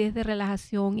 Ese CD es de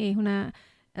relajación, es una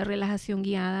relajación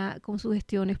guiada con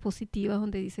sugestiones positivas,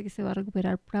 donde dice que se va a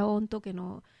recuperar pronto,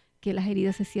 que las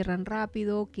heridas se cierran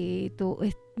rápido, que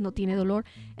no tiene dolor.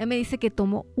 Él me dice que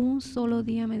tomó un solo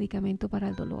día medicamento para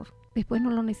el dolor, después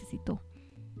no lo necesitó.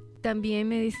 También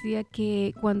me decía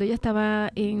que cuando ella estaba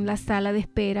en la sala de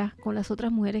espera con las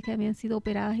otras mujeres que habían sido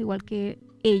operadas igual que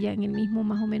ella, en el mismo,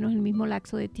 más o menos el mismo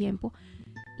lapso de tiempo,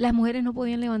 las mujeres no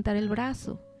podían levantar el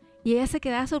brazo. Y ella se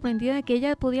quedaba sorprendida de que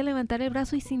ella podía levantar el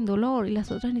brazo y sin dolor, y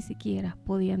las otras ni siquiera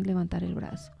podían levantar el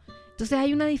brazo. Entonces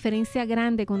hay una diferencia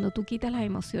grande cuando tú quitas las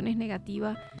emociones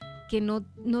negativas que no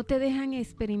te dejan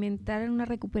experimentar una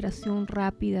recuperación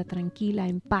rápida, tranquila,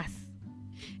 en paz.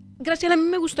 Graciela, a mí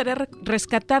me gustaría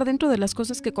rescatar dentro de las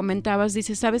cosas que comentabas.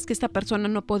 Dice, sabes que esta persona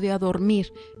no podía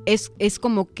dormir. Es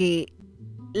como que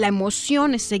la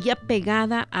emoción seguía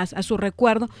pegada a su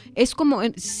recuerdo. Es como,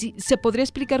 se podría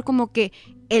explicar como que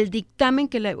el dictamen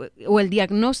o el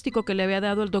diagnóstico que le había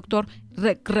dado el doctor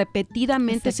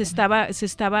repetidamente se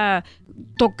estaba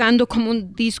tocando como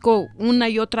un disco una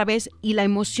y otra vez, y la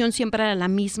emoción siempre era la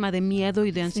misma, de miedo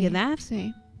y de ansiedad.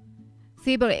 Sí,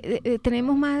 porque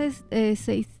tenemos más de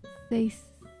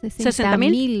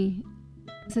 60,000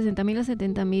 a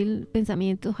 70,000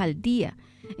 pensamientos al día.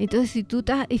 Entonces, si tú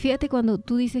estás, y fíjate cuando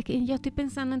tú dices que yo estoy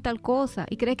pensando en tal cosa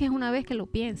y crees que es una vez que lo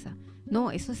piensas,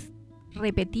 no, eso es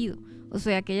repetido. O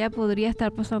sea, que ella podría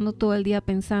estar pasando todo el día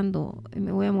pensando,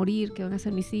 me voy a morir, ¿qué van a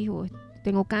hacer mis hijos?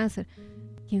 Tengo cáncer.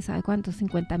 ¿Quién sabe cuánto?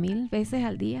 50,000 veces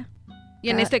al día. Y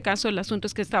en este caso el asunto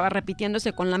es que estaba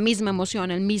repitiéndose con la misma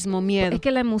emoción, el mismo miedo. Es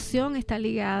que la emoción está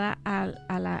ligada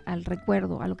al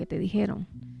recuerdo, a lo que te dijeron.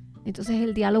 Entonces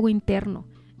el diálogo interno.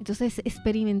 Entonces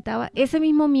experimentaba ese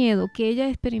mismo miedo que ella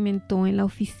experimentó en la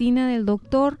oficina del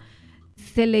doctor,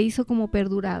 se le hizo como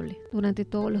perdurable durante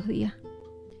todos los días.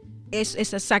 Es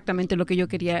exactamente lo que yo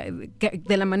quería,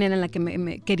 de la manera en la que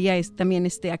me quería también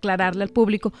aclararle al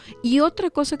público. Y otra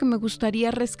cosa que me gustaría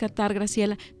rescatar,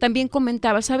 Graciela, también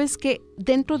comentaba, sabes que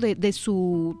dentro de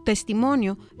su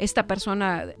testimonio, esta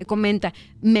persona comenta,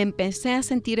 me empecé a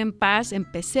sentir en paz,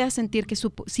 empecé a sentir que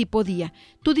sí podía.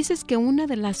 Tú dices que una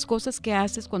de las cosas que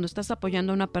haces cuando estás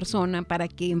apoyando a una persona para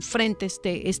que enfrente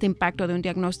este impacto de un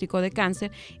diagnóstico de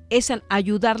cáncer es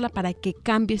ayudarla para que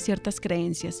cambie ciertas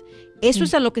creencias. ¿Eso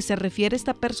es a lo que se refiere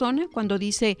esta persona cuando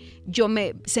dice yo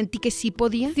me sentí que sí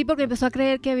podía? Sí, porque empezó a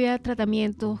creer que había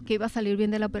tratamientos, que iba a salir bien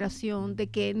de la operación, de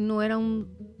que no era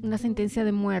una sentencia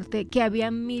de muerte, que había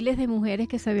miles de mujeres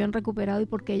que se habían recuperado y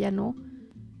porque ella no.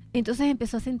 Entonces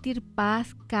empezó a sentir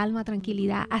paz, calma,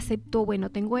 tranquilidad, aceptó,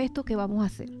 bueno, tengo esto, ¿qué vamos a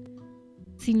hacer?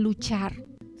 Sin luchar,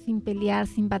 sin pelear,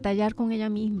 sin batallar con ella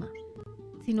misma,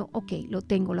 sino, ok, lo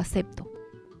tengo, lo acepto.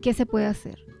 ¿Qué se puede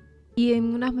hacer? Y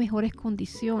en unas mejores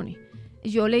condiciones.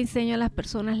 Yo le enseño a las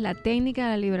personas la técnica de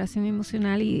la liberación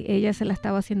emocional y ella se la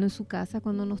estaba haciendo en su casa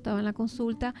cuando no estaba en la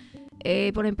consulta.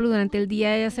 Por ejemplo, durante el día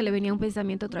a ella se le venía un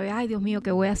pensamiento otra vez, ay Dios mío, ¿qué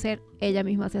voy a hacer? Ella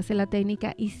misma se hace la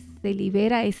técnica y se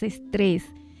libera ese estrés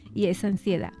y esa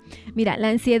ansiedad. Mira, la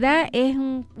ansiedad es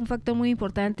un factor muy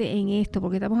importante en esto,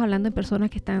 porque estamos hablando de personas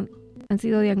que han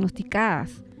sido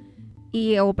diagnosticadas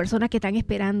o personas que están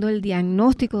esperando el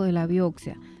diagnóstico de la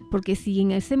biopsia. Porque si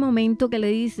en ese momento que le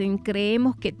dicen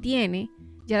creemos que tiene,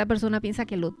 ya la persona piensa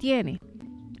que lo tiene.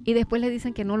 Y después le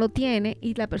dicen que no lo tiene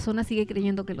y la persona sigue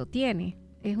creyendo que lo tiene.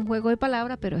 Es un juego de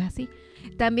palabras, pero es así.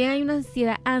 También hay una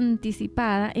ansiedad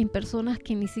anticipada en personas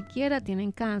que ni siquiera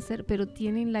tienen cáncer, pero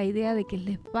tienen la idea de que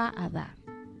les va a dar.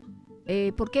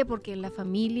 ¿Por qué? Porque en la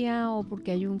familia o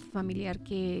porque hay un familiar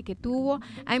que tuvo.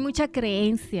 Hay mucha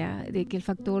creencia de que el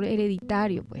factor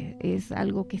hereditario pues, es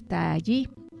algo que está allí.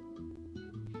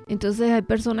 Entonces hay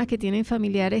personas que tienen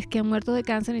familiares que han muerto de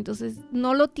cáncer, entonces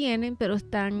no lo tienen, pero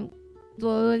están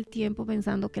todo el tiempo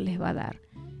pensando que les va a dar.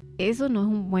 Eso no es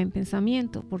un buen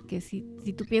pensamiento, porque si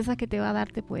tú piensas que te va a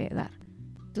dar, te puede dar.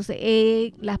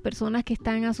 Entonces las personas que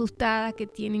están asustadas, que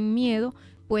tienen miedo,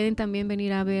 pueden también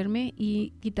venir a verme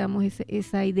y quitamos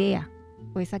esa idea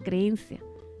o esa creencia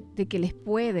de que les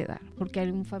puede dar, porque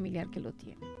hay un familiar que lo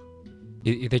tiene.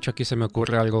 Y de hecho aquí se me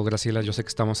ocurre algo, Graciela. Yo sé que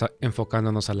estamos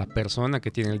enfocándonos a la persona que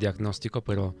tiene el diagnóstico,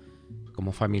 pero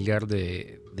como familiar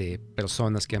de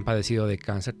personas que han padecido de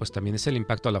cáncer, pues también es el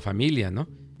impacto a la familia, ¿no?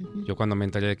 Uh-huh. Yo cuando me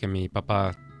enteré de que mi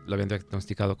papá lo habían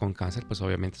diagnosticado con cáncer, pues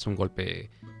obviamente es un golpe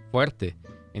fuerte.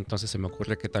 Entonces se me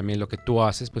ocurre que también lo que tú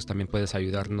haces, pues también puedes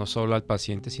ayudar no solo al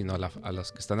paciente, sino a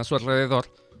los que están a su alrededor,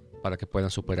 para que puedan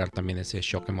superar también ese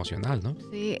shock emocional, ¿no?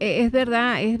 Sí, es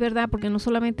verdad, porque no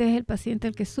solamente es el paciente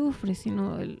el que sufre,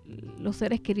 sino los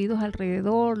seres queridos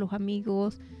alrededor, los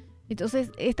amigos. Entonces,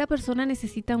 esta persona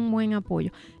necesita un buen apoyo.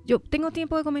 Yo tengo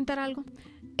tiempo de comentar algo.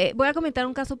 Voy a comentar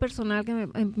un caso personal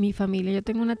en mi familia. Yo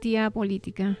tengo una tía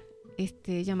política,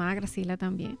 llamada Graciela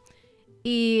también,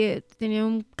 y tenía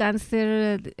un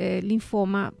cáncer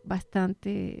linfoma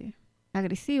bastante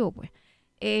agresivo, pues.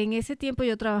 En ese tiempo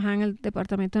yo trabajaba en el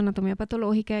departamento de anatomía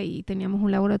patológica y teníamos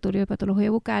un laboratorio de patología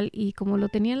bucal, y como lo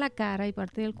tenía en la cara y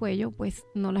parte del cuello, pues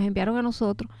nos las enviaron a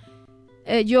nosotros.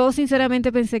 Yo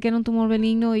sinceramente pensé que era un tumor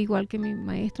benigno, igual que mi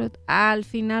maestro. Al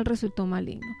final resultó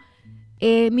maligno.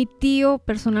 Mi tío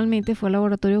personalmente fue al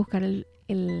laboratorio a buscar el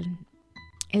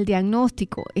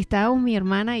diagnóstico. Estábamos mi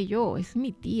hermana y yo. Es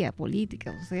mi tía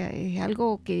política, o sea, es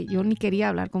algo que yo ni quería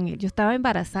hablar con él. Yo estaba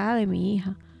embarazada de mi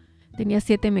hija, tenía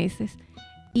 7 meses.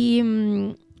 Y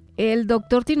el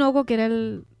doctor Tinoco, que era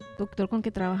el doctor con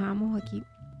que trabajamos aquí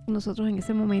nosotros en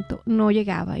ese momento, no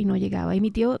llegaba. Y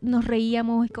mi tío, nos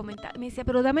reíamos y comentaba, me decía,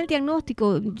 pero dame el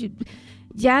diagnóstico,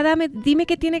 dime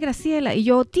qué tiene Graciela. Y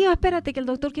yo, tío, espérate que el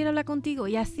doctor quiere hablar contigo.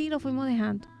 Y así lo fuimos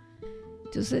dejando.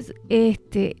 Entonces,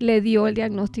 le dio el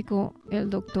diagnóstico el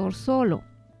doctor solo,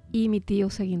 y mi tío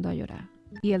siguiendo a llorar.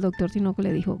 Y el doctor Tinoco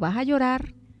le dijo, vas a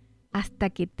llorar hasta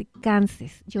que te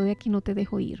canses. Yo de aquí no te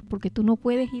dejo ir, porque tú no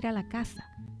puedes ir a la casa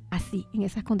así, en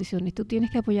esas condiciones. Tú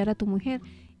tienes que apoyar a tu mujer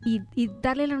y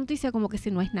darle la noticia como que si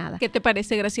no es nada. ¿Qué te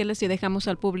parece, Graciela, si dejamos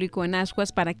al público en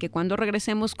ascuas para que cuando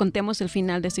regresemos contemos el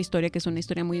final de esta historia, que es una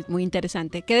historia muy, muy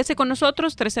interesante? Quédese con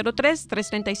nosotros,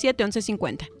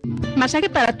 303-337-1150. Masaje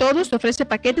para Todos te ofrece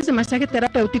paquetes de masaje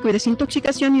terapéutico y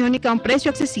desintoxicación iónica a un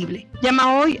precio accesible.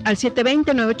 Llama hoy al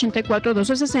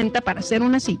 720-984-1260 para hacer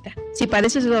una cita. Si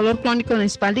padeces de dolor crónico en la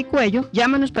espalda y cuello,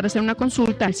 llámanos para hacer una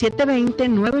consulta al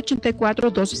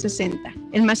 720-984-1260.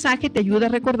 El masaje te ayuda a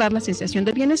recordar la sensación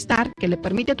de bienestar que le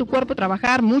permite a tu cuerpo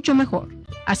trabajar mucho mejor.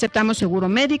 Aceptamos seguro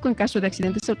médico en caso de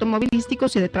accidentes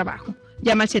automovilísticos y de trabajo.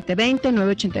 Llama al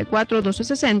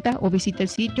 720-984-1260 o visita el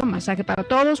sitio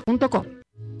masajeparatodos.com.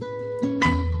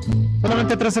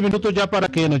 Solamente 13 minutos ya para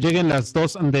que nos lleguen las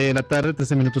 2 de la tarde,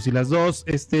 13 minutos y las 2.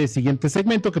 Este siguiente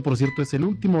segmento, que por cierto es el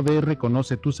último de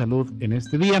Reconoce tu Salud en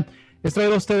este día, es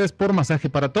traído a ustedes por Masaje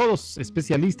para Todos,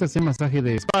 especialistas en masaje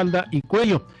de espalda y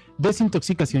cuello,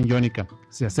 desintoxicación iónica.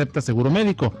 Se acepta seguro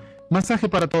médico. Masaje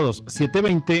para Todos,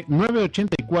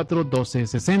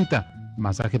 720-984-1260.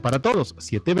 Masaje para Todos,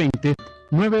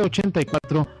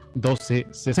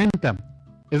 720-984-1260.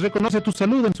 Es Reconoce tu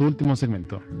Salud en su último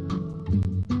segmento.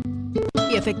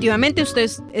 Y efectivamente usted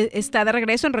está de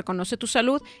regreso en Reconoce tu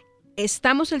Salud.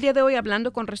 Estamos el día de hoy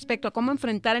hablando con respecto a cómo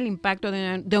enfrentar el impacto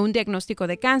de un diagnóstico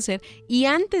de cáncer. Y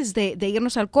antes de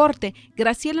irnos al corte,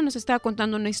 Graciela nos estaba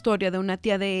contando una historia de una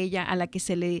tía de ella a la que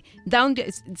se le da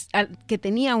que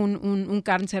tenía un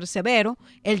cáncer severo.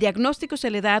 El diagnóstico se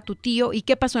le da a tu tío. ¿Y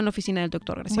qué pasó en la oficina del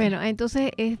doctor, Graciela? Bueno,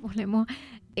 entonces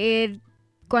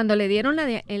cuando le dieron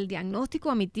el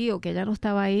diagnóstico a mi tío, que ya no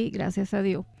estaba ahí, gracias a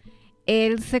Dios,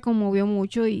 él se conmovió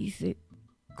mucho y se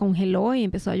congeló y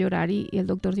empezó a llorar, y el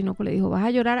doctor Tinoco le dijo, vas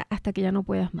a llorar hasta que ya no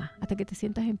puedas más, hasta que te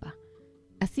sientas en paz.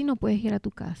 Así no puedes ir a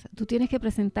tu casa. Tú tienes que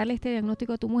presentarle este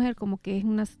diagnóstico a tu mujer como que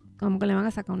como que le van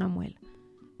a sacar una muela.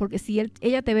 Porque si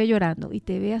ella te ve llorando y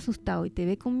te ve asustado y te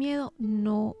ve con miedo,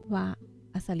 no va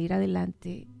a salir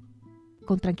adelante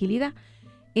con tranquilidad.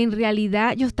 En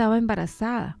realidad yo estaba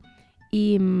embarazada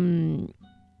y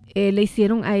le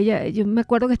hicieron a ella, yo me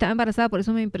acuerdo que estaba embarazada, por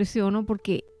eso me impresionó,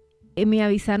 porque me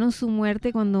avisaron su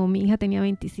muerte cuando mi hija tenía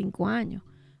 25 años.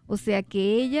 O sea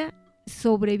que ella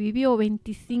sobrevivió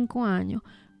 25 años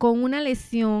con una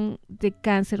lesión de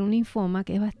cáncer, un linfoma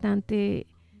que es bastante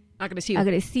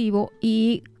agresivo,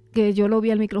 y que yo lo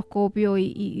vi al microscopio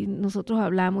y nosotros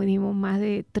hablamos y dijimos más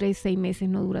de 6 meses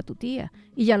no dura tu tía.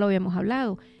 Y ya lo habíamos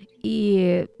hablado. Y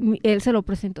él se lo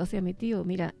presentó hacia mi tío.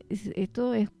 Mira,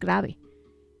 esto es grave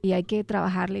y hay que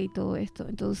trabajarle y todo esto.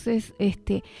 Entonces,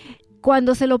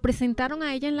 cuando se lo presentaron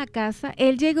a ella en la casa,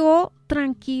 él llegó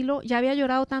tranquilo, ya había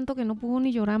llorado tanto que no pudo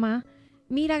ni llorar más.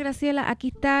 Mira, Graciela, aquí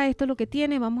está, esto es lo que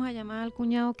tiene, vamos a llamar al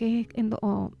cuñado que es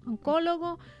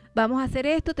oncólogo, vamos a hacer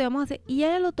esto, te vamos a hacer... Y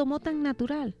ella lo tomó tan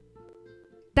natural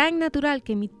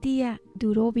que mi tía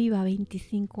duró viva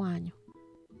 25 años,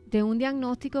 de un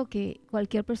diagnóstico que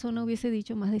cualquier persona hubiese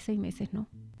dicho más de 6 meses, ¿no?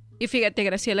 Y fíjate,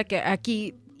 Graciela, que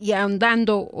aquí, y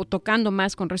ahondando o tocando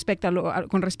más con respecto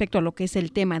a lo que es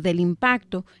el tema del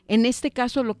impacto, en este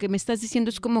caso lo que me estás diciendo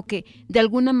es como que de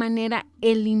alguna manera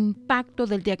el impacto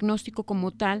del diagnóstico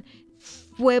como tal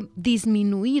fue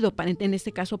disminuido, en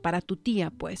este caso para tu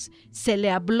tía, pues se le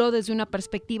habló desde una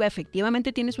perspectiva,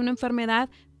 efectivamente tienes una enfermedad,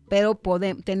 pero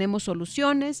tenemos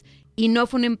soluciones, y no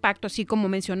fue un impacto así como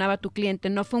mencionaba tu cliente,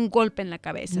 no fue un golpe en la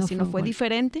cabeza, sino fue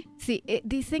diferente. Sí,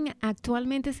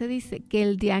 actualmente se dice que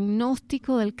el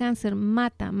diagnóstico del cáncer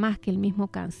mata más que el mismo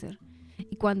cáncer.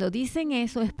 Y cuando dicen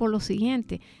eso es por lo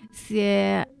siguiente,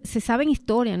 se saben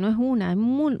historias, no es una, hay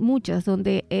muchas,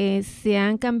 donde se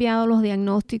han cambiado los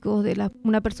diagnósticos de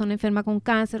una persona enferma con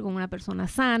cáncer con una persona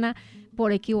sana.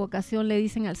 Por equivocación le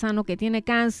dicen al sano que tiene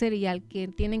cáncer y al que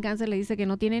tiene cáncer le dice que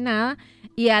no tiene nada,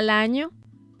 y al año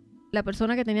la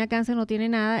persona que tenía cáncer no tiene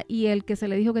nada y el que se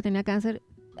le dijo que tenía cáncer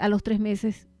a los 3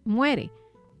 meses muere.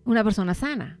 Una persona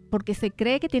sana, porque se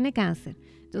cree que tiene cáncer.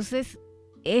 Entonces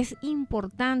es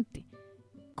importante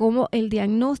cómo el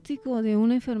diagnóstico de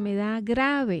una enfermedad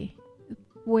grave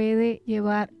puede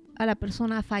llevar a la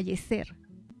persona a fallecer,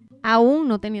 aún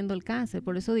no teniendo el cáncer.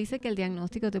 Por eso dice que el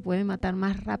diagnóstico te puede matar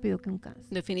más rápido que un cáncer.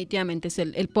 Definitivamente es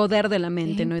el poder de la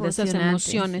mente, ¿no? Y de esas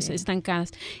emociones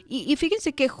estancadas. Y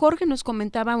fíjense que Jorge nos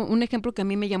comentaba un ejemplo que a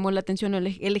mí me llamó la atención,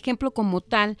 el ejemplo como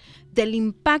tal del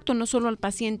impacto no solo al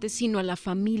paciente, sino a la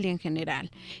familia en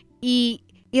general. Y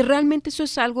realmente eso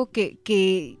es algo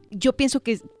que yo pienso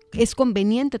que es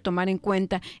conveniente tomar en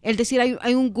cuenta, el decir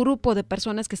hay un grupo de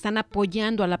personas que están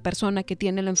apoyando a la persona que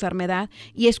tiene la enfermedad,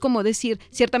 y es como decir,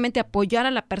 ciertamente apoyar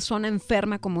a la persona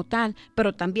enferma como tal,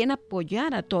 pero también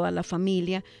apoyar a toda la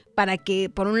familia para que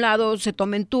por un lado se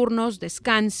tomen turnos,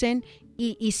 descansen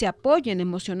y se apoyen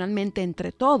emocionalmente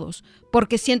entre todos,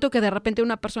 porque siento que de repente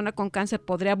una persona con cáncer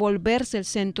podría volverse el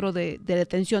centro de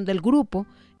atención del grupo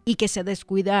y que se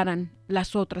descuidaran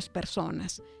las otras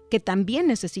personas que también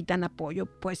necesitan apoyo,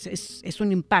 pues es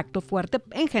un impacto fuerte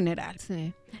en general.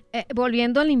 Sí.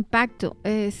 Volviendo al impacto,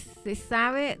 se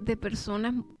sabe de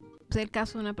personas, es el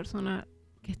caso de una persona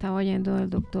que estaba oyendo del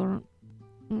doctor,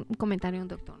 un comentario de un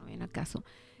doctor, no viene al caso,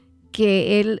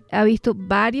 que él ha visto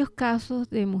varios casos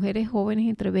de mujeres jóvenes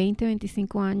entre 20 y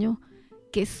 25 años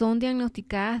que son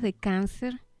diagnosticadas de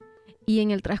cáncer y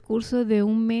en el transcurso de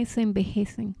un mes se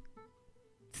envejecen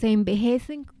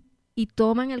y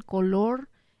toman el color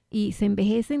y se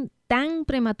envejecen tan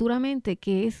prematuramente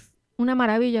que es una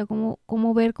maravilla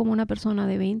como ver como una persona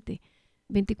de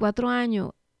 24 años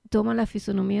toma la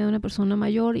fisonomía de una persona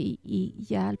mayor y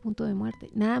ya al punto de muerte,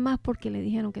 nada más porque le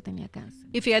dijeron que tenía cáncer.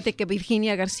 Y fíjate que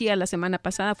Virginia García la semana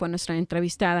pasada fue nuestra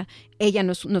entrevistada, ella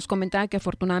nos comentaba que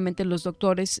afortunadamente los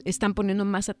doctores están poniendo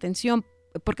más atención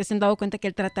porque se han dado cuenta que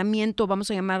el tratamiento,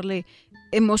 vamos a llamarle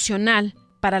emocional,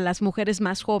 para las mujeres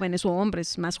más jóvenes o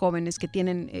hombres más jóvenes que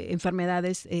tienen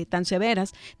enfermedades tan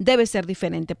severas, debe ser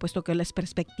diferente, puesto que las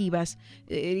perspectivas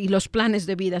y los planes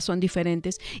de vida son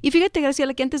diferentes. Y fíjate,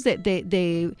 Graciela, que antes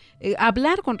de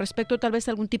hablar con respecto tal vez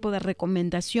a algún tipo de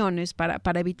recomendaciones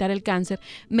para evitar el cáncer,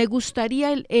 me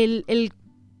gustaría el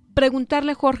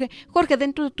preguntarle a Jorge,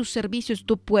 dentro de tus servicios,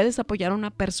 ¿tú puedes apoyar a una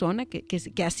persona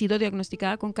que ha sido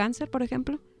diagnosticada con cáncer, por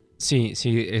ejemplo? Sí,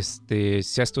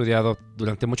 se ha estudiado,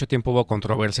 durante mucho tiempo hubo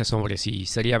controversia sobre si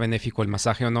sería benéfico el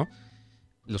masaje o no.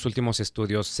 Los últimos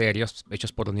estudios serios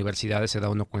hechos por universidades se da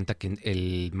uno cuenta que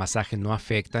el masaje no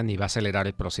afecta ni va a acelerar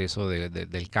el proceso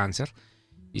del cáncer.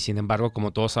 Y sin embargo,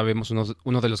 como todos sabemos,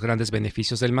 uno de los grandes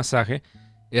beneficios del masaje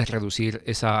es reducir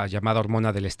esa llamada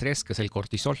hormona del estrés, que es el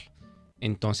cortisol.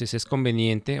 Entonces es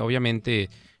conveniente, obviamente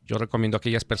yo recomiendo a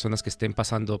aquellas personas que estén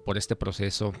pasando por este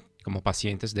proceso como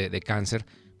pacientes de cáncer,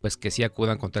 pues que sí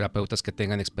acudan con terapeutas que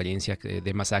tengan experiencia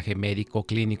de masaje médico,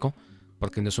 clínico,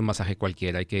 porque no es un masaje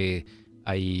cualquiera, hay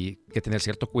que tener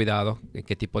cierto cuidado en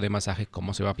qué tipo de masaje,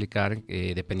 cómo se va a aplicar,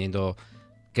 dependiendo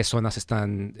qué zonas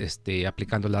están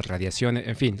aplicando las radiaciones,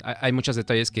 en fin, hay muchos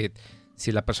detalles que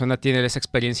si la persona tiene esa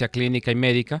experiencia clínica y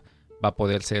médica, va a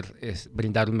poder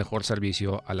brindar un mejor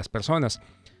servicio a las personas.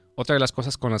 Otra de las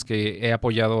cosas con las que he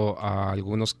apoyado a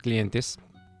algunos clientes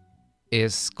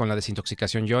es con la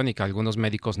desintoxicación iónica. Algunos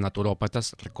médicos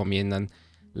naturópatas recomiendan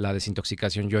la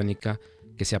desintoxicación iónica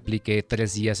que se aplique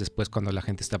 3 días después cuando la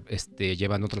gente está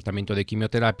llevando un tratamiento de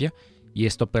quimioterapia, y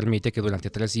esto permite que durante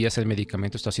 3 días el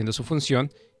medicamento está haciendo su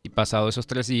función, y pasado esos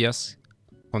 3 días,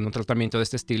 con un tratamiento de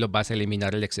este estilo, vas a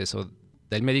eliminar el exceso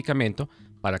del medicamento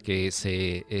para que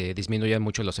se disminuyan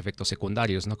mucho los efectos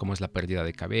secundarios, ¿no? Como es la pérdida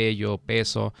de cabello,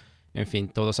 peso, en fin,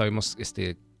 todos sabemos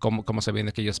cómo se ven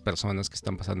aquellas personas que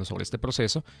están pasando sobre este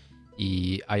proceso,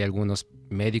 y hay algunos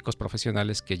médicos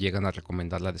profesionales que llegan a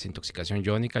recomendar la desintoxicación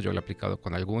iónica. Yo lo he aplicado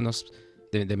con algunos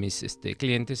de mis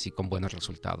clientes y con buenos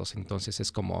resultados. Entonces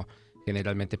es como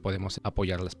generalmente podemos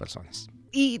apoyar a las personas.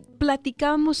 Y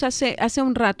platicábamos hace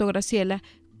un rato, Graciela,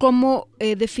 cómo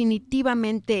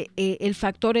definitivamente el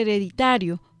factor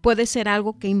hereditario puede ser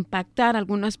algo que impactar a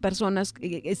algunas personas,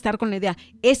 estar con la idea,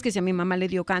 es que si a mi mamá le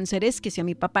dio cáncer, es que si a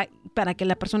mi papá, para que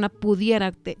la persona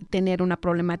pudiera tener una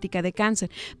problemática de cáncer.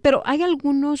 Pero hay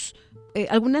algunas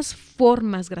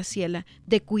formas, Graciela,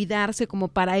 de cuidarse como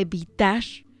para evitar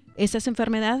esas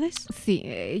enfermedades. Sí,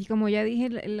 y como ya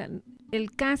dije,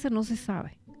 el cáncer no se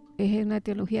sabe, es una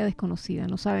etiología desconocida,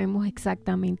 no sabemos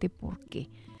exactamente por qué.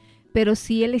 Pero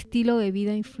sí el estilo de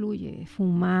vida influye,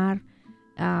 fumar,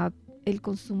 el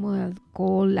consumo de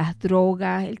alcohol, las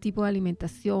drogas, el tipo de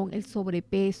alimentación, el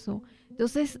sobrepeso.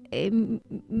 Entonces,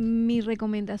 mi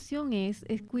recomendación es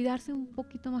cuidarse un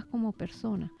poquito más como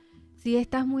persona. Si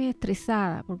estás muy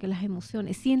estresada, porque las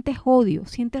emociones, sientes odio,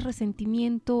 sientes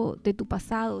resentimiento de tu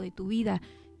pasado, de tu vida,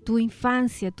 tu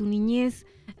infancia, tu niñez,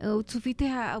 sufriste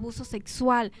abuso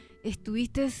sexual,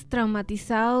 estuviste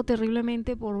traumatizado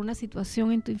terriblemente por una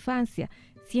situación en tu infancia,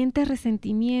 sientes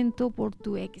resentimiento por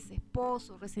tu ex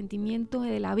esposo, resentimiento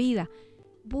de la vida,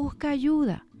 busca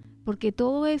ayuda, porque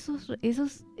todo esa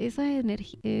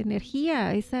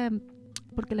energía,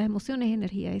 porque las emociones es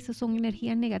energía, esas son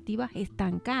energías negativas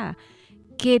estancadas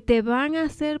que te van a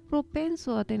hacer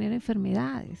propenso a tener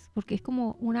enfermedades, porque es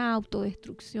como una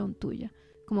autodestrucción tuya,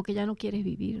 como que ya no quieres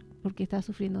vivir porque estás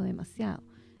sufriendo demasiado,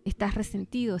 estás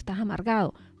resentido, estás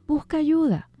amargado. Busca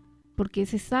ayuda, porque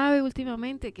se sabe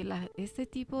últimamente que este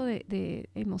tipo de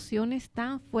emociones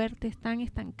tan fuertes, tan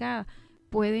estancadas,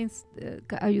 pueden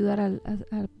ayudar al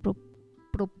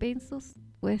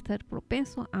puede estar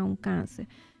propenso a un cáncer.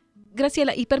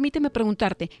 Graciela, y permíteme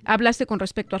preguntarte, hablaste con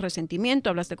respecto a resentimiento,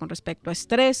 hablaste con respecto a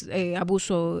estrés,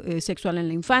 abuso sexual en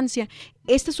la infancia.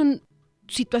 ¿Estas son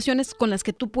situaciones con las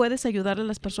que tú puedes ayudar a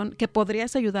las personas, que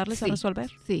podrías ayudarles a resolver?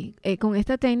 Sí, con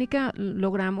esta técnica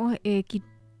logramos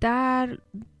quitar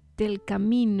del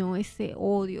camino ese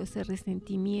odio, ese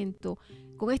resentimiento.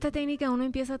 Con esta técnica uno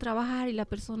empieza a trabajar y la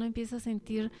persona empieza a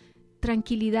sentir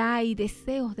tranquilidad y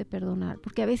deseos de perdonar,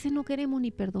 porque a veces no queremos ni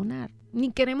perdonar,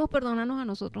 ni queremos perdonarnos a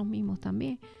nosotros mismos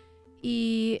también.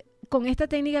 Y con esta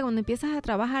técnica, cuando empiezas a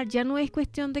trabajar, ya no es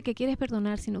cuestión de que quieres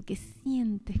perdonar, sino que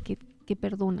sientes que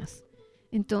perdonas.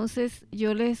 Entonces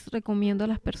yo les recomiendo a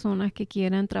las personas que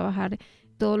quieran trabajar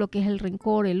todo lo que es el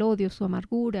rencor, el odio, su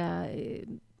amargura,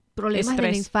 problemas de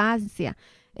la infancia,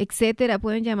 etcétera,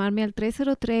 pueden llamarme al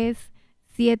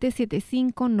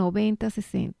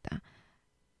 303-775-9060.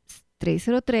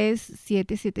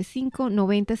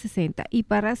 303-775-9060. Y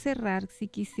para cerrar, si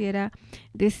quisiera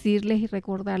decirles y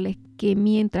recordarles que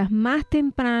mientras más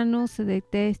temprano se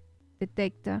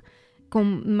detecta,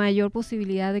 con mayor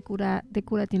posibilidad de cura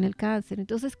tiene el cáncer.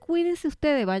 Entonces, cuídense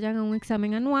ustedes, vayan a un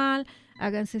examen anual,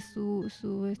 háganse su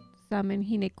examen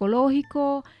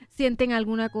ginecológico, sienten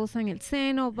alguna cosa en el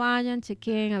seno, vayan,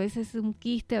 chequeen, a veces es un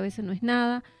quiste, a veces no es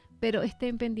nada, pero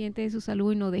estén pendientes de su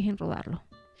salud y no dejen rodarlo.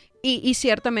 Y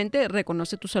ciertamente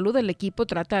Reconoce tu Salud, el equipo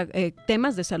trata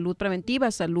temas de salud preventiva,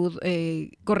 salud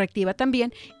correctiva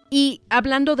también. Y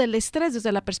hablando del estrés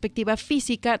desde la perspectiva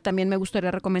física, también me gustaría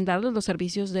recomendarles los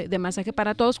servicios de masaje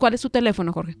para todos. ¿Cuál es su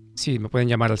teléfono, Jorge? Sí, me pueden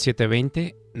llamar al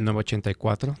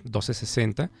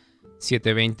 720-984-1260,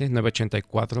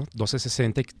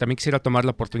 720-984-1260. Y también quisiera tomar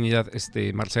la oportunidad,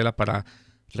 Marcela, para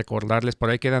recordarles, por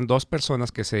ahí quedan 2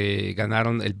 personas que se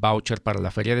ganaron el voucher para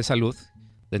la Feria de Salud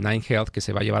de Nine Health, que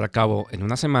se va a llevar a cabo en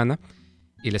una semana,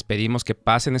 y les pedimos que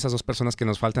pasen esas 2 personas que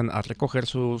nos faltan a recoger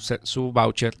su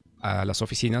voucher a las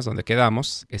oficinas donde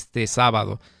quedamos este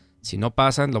sábado. Si no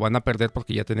pasan, lo van a perder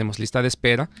porque ya tenemos lista de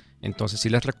espera. Entonces sí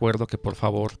les recuerdo que por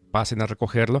favor pasen a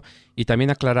recogerlo. Y también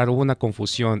aclarar, hubo una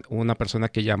confusión, una persona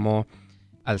que llamó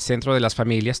al Centro de las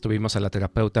Familias, tuvimos a la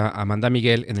terapeuta Amanda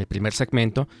Miguel en el primer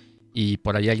segmento, y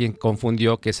por ahí alguien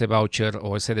confundió que ese voucher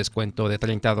o ese descuento de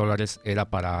 $30 era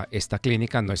para esta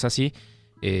clínica. No es así,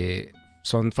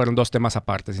 fueron 2 temas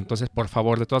aparte. Entonces, por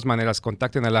favor, de todas maneras,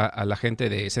 contacten a la gente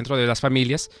de Centro de las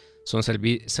Familias. Son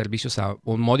servicios a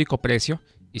un módico precio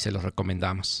y se los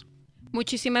recomendamos.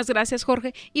 Muchísimas gracias,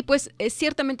 Jorge. Y pues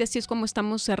ciertamente así es como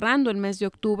estamos cerrando el mes de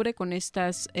octubre con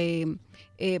estas,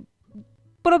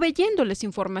 proveyéndoles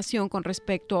información con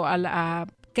respecto a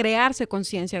crearse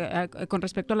conciencia con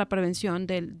respecto a la prevención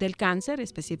del cáncer,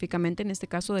 específicamente en este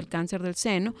caso del cáncer del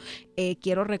seno.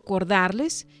 Quiero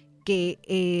recordarles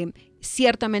que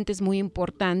ciertamente es muy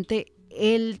importante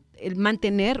el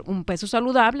mantener un peso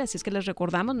saludable, así es que les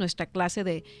recordamos nuestra clase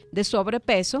de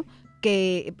sobrepeso,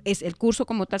 que es el curso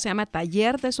como tal, se llama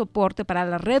Taller de Soporte para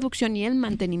la Reducción y el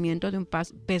Mantenimiento de un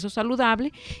Peso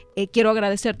Saludable. Quiero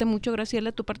agradecerte mucho,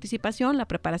 Graciela, tu participación, la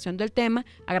preparación del tema,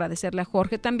 agradecerle a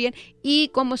Jorge también y,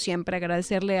 como siempre,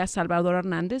 agradecerle a Salvador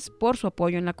Hernández por su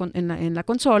apoyo en la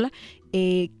consola.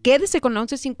 Quédese con la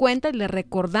 11:50 y le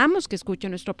recordamos que escuche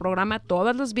nuestro programa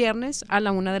todos los viernes a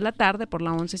la 1 de la tarde por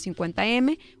la 11:50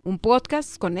 AM. Un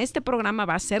podcast con este programa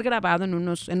va a ser grabado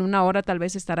en una hora, tal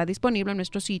vez estará disponible en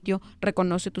nuestro sitio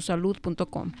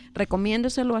reconocetusalud.com.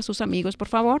 Recomiéndeselo a sus amigos, por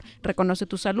favor. Reconoce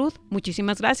tu Salud.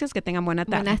 Muchísimas gracias, que tengan buena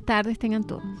tarde. Buenas tardes tengan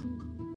todos.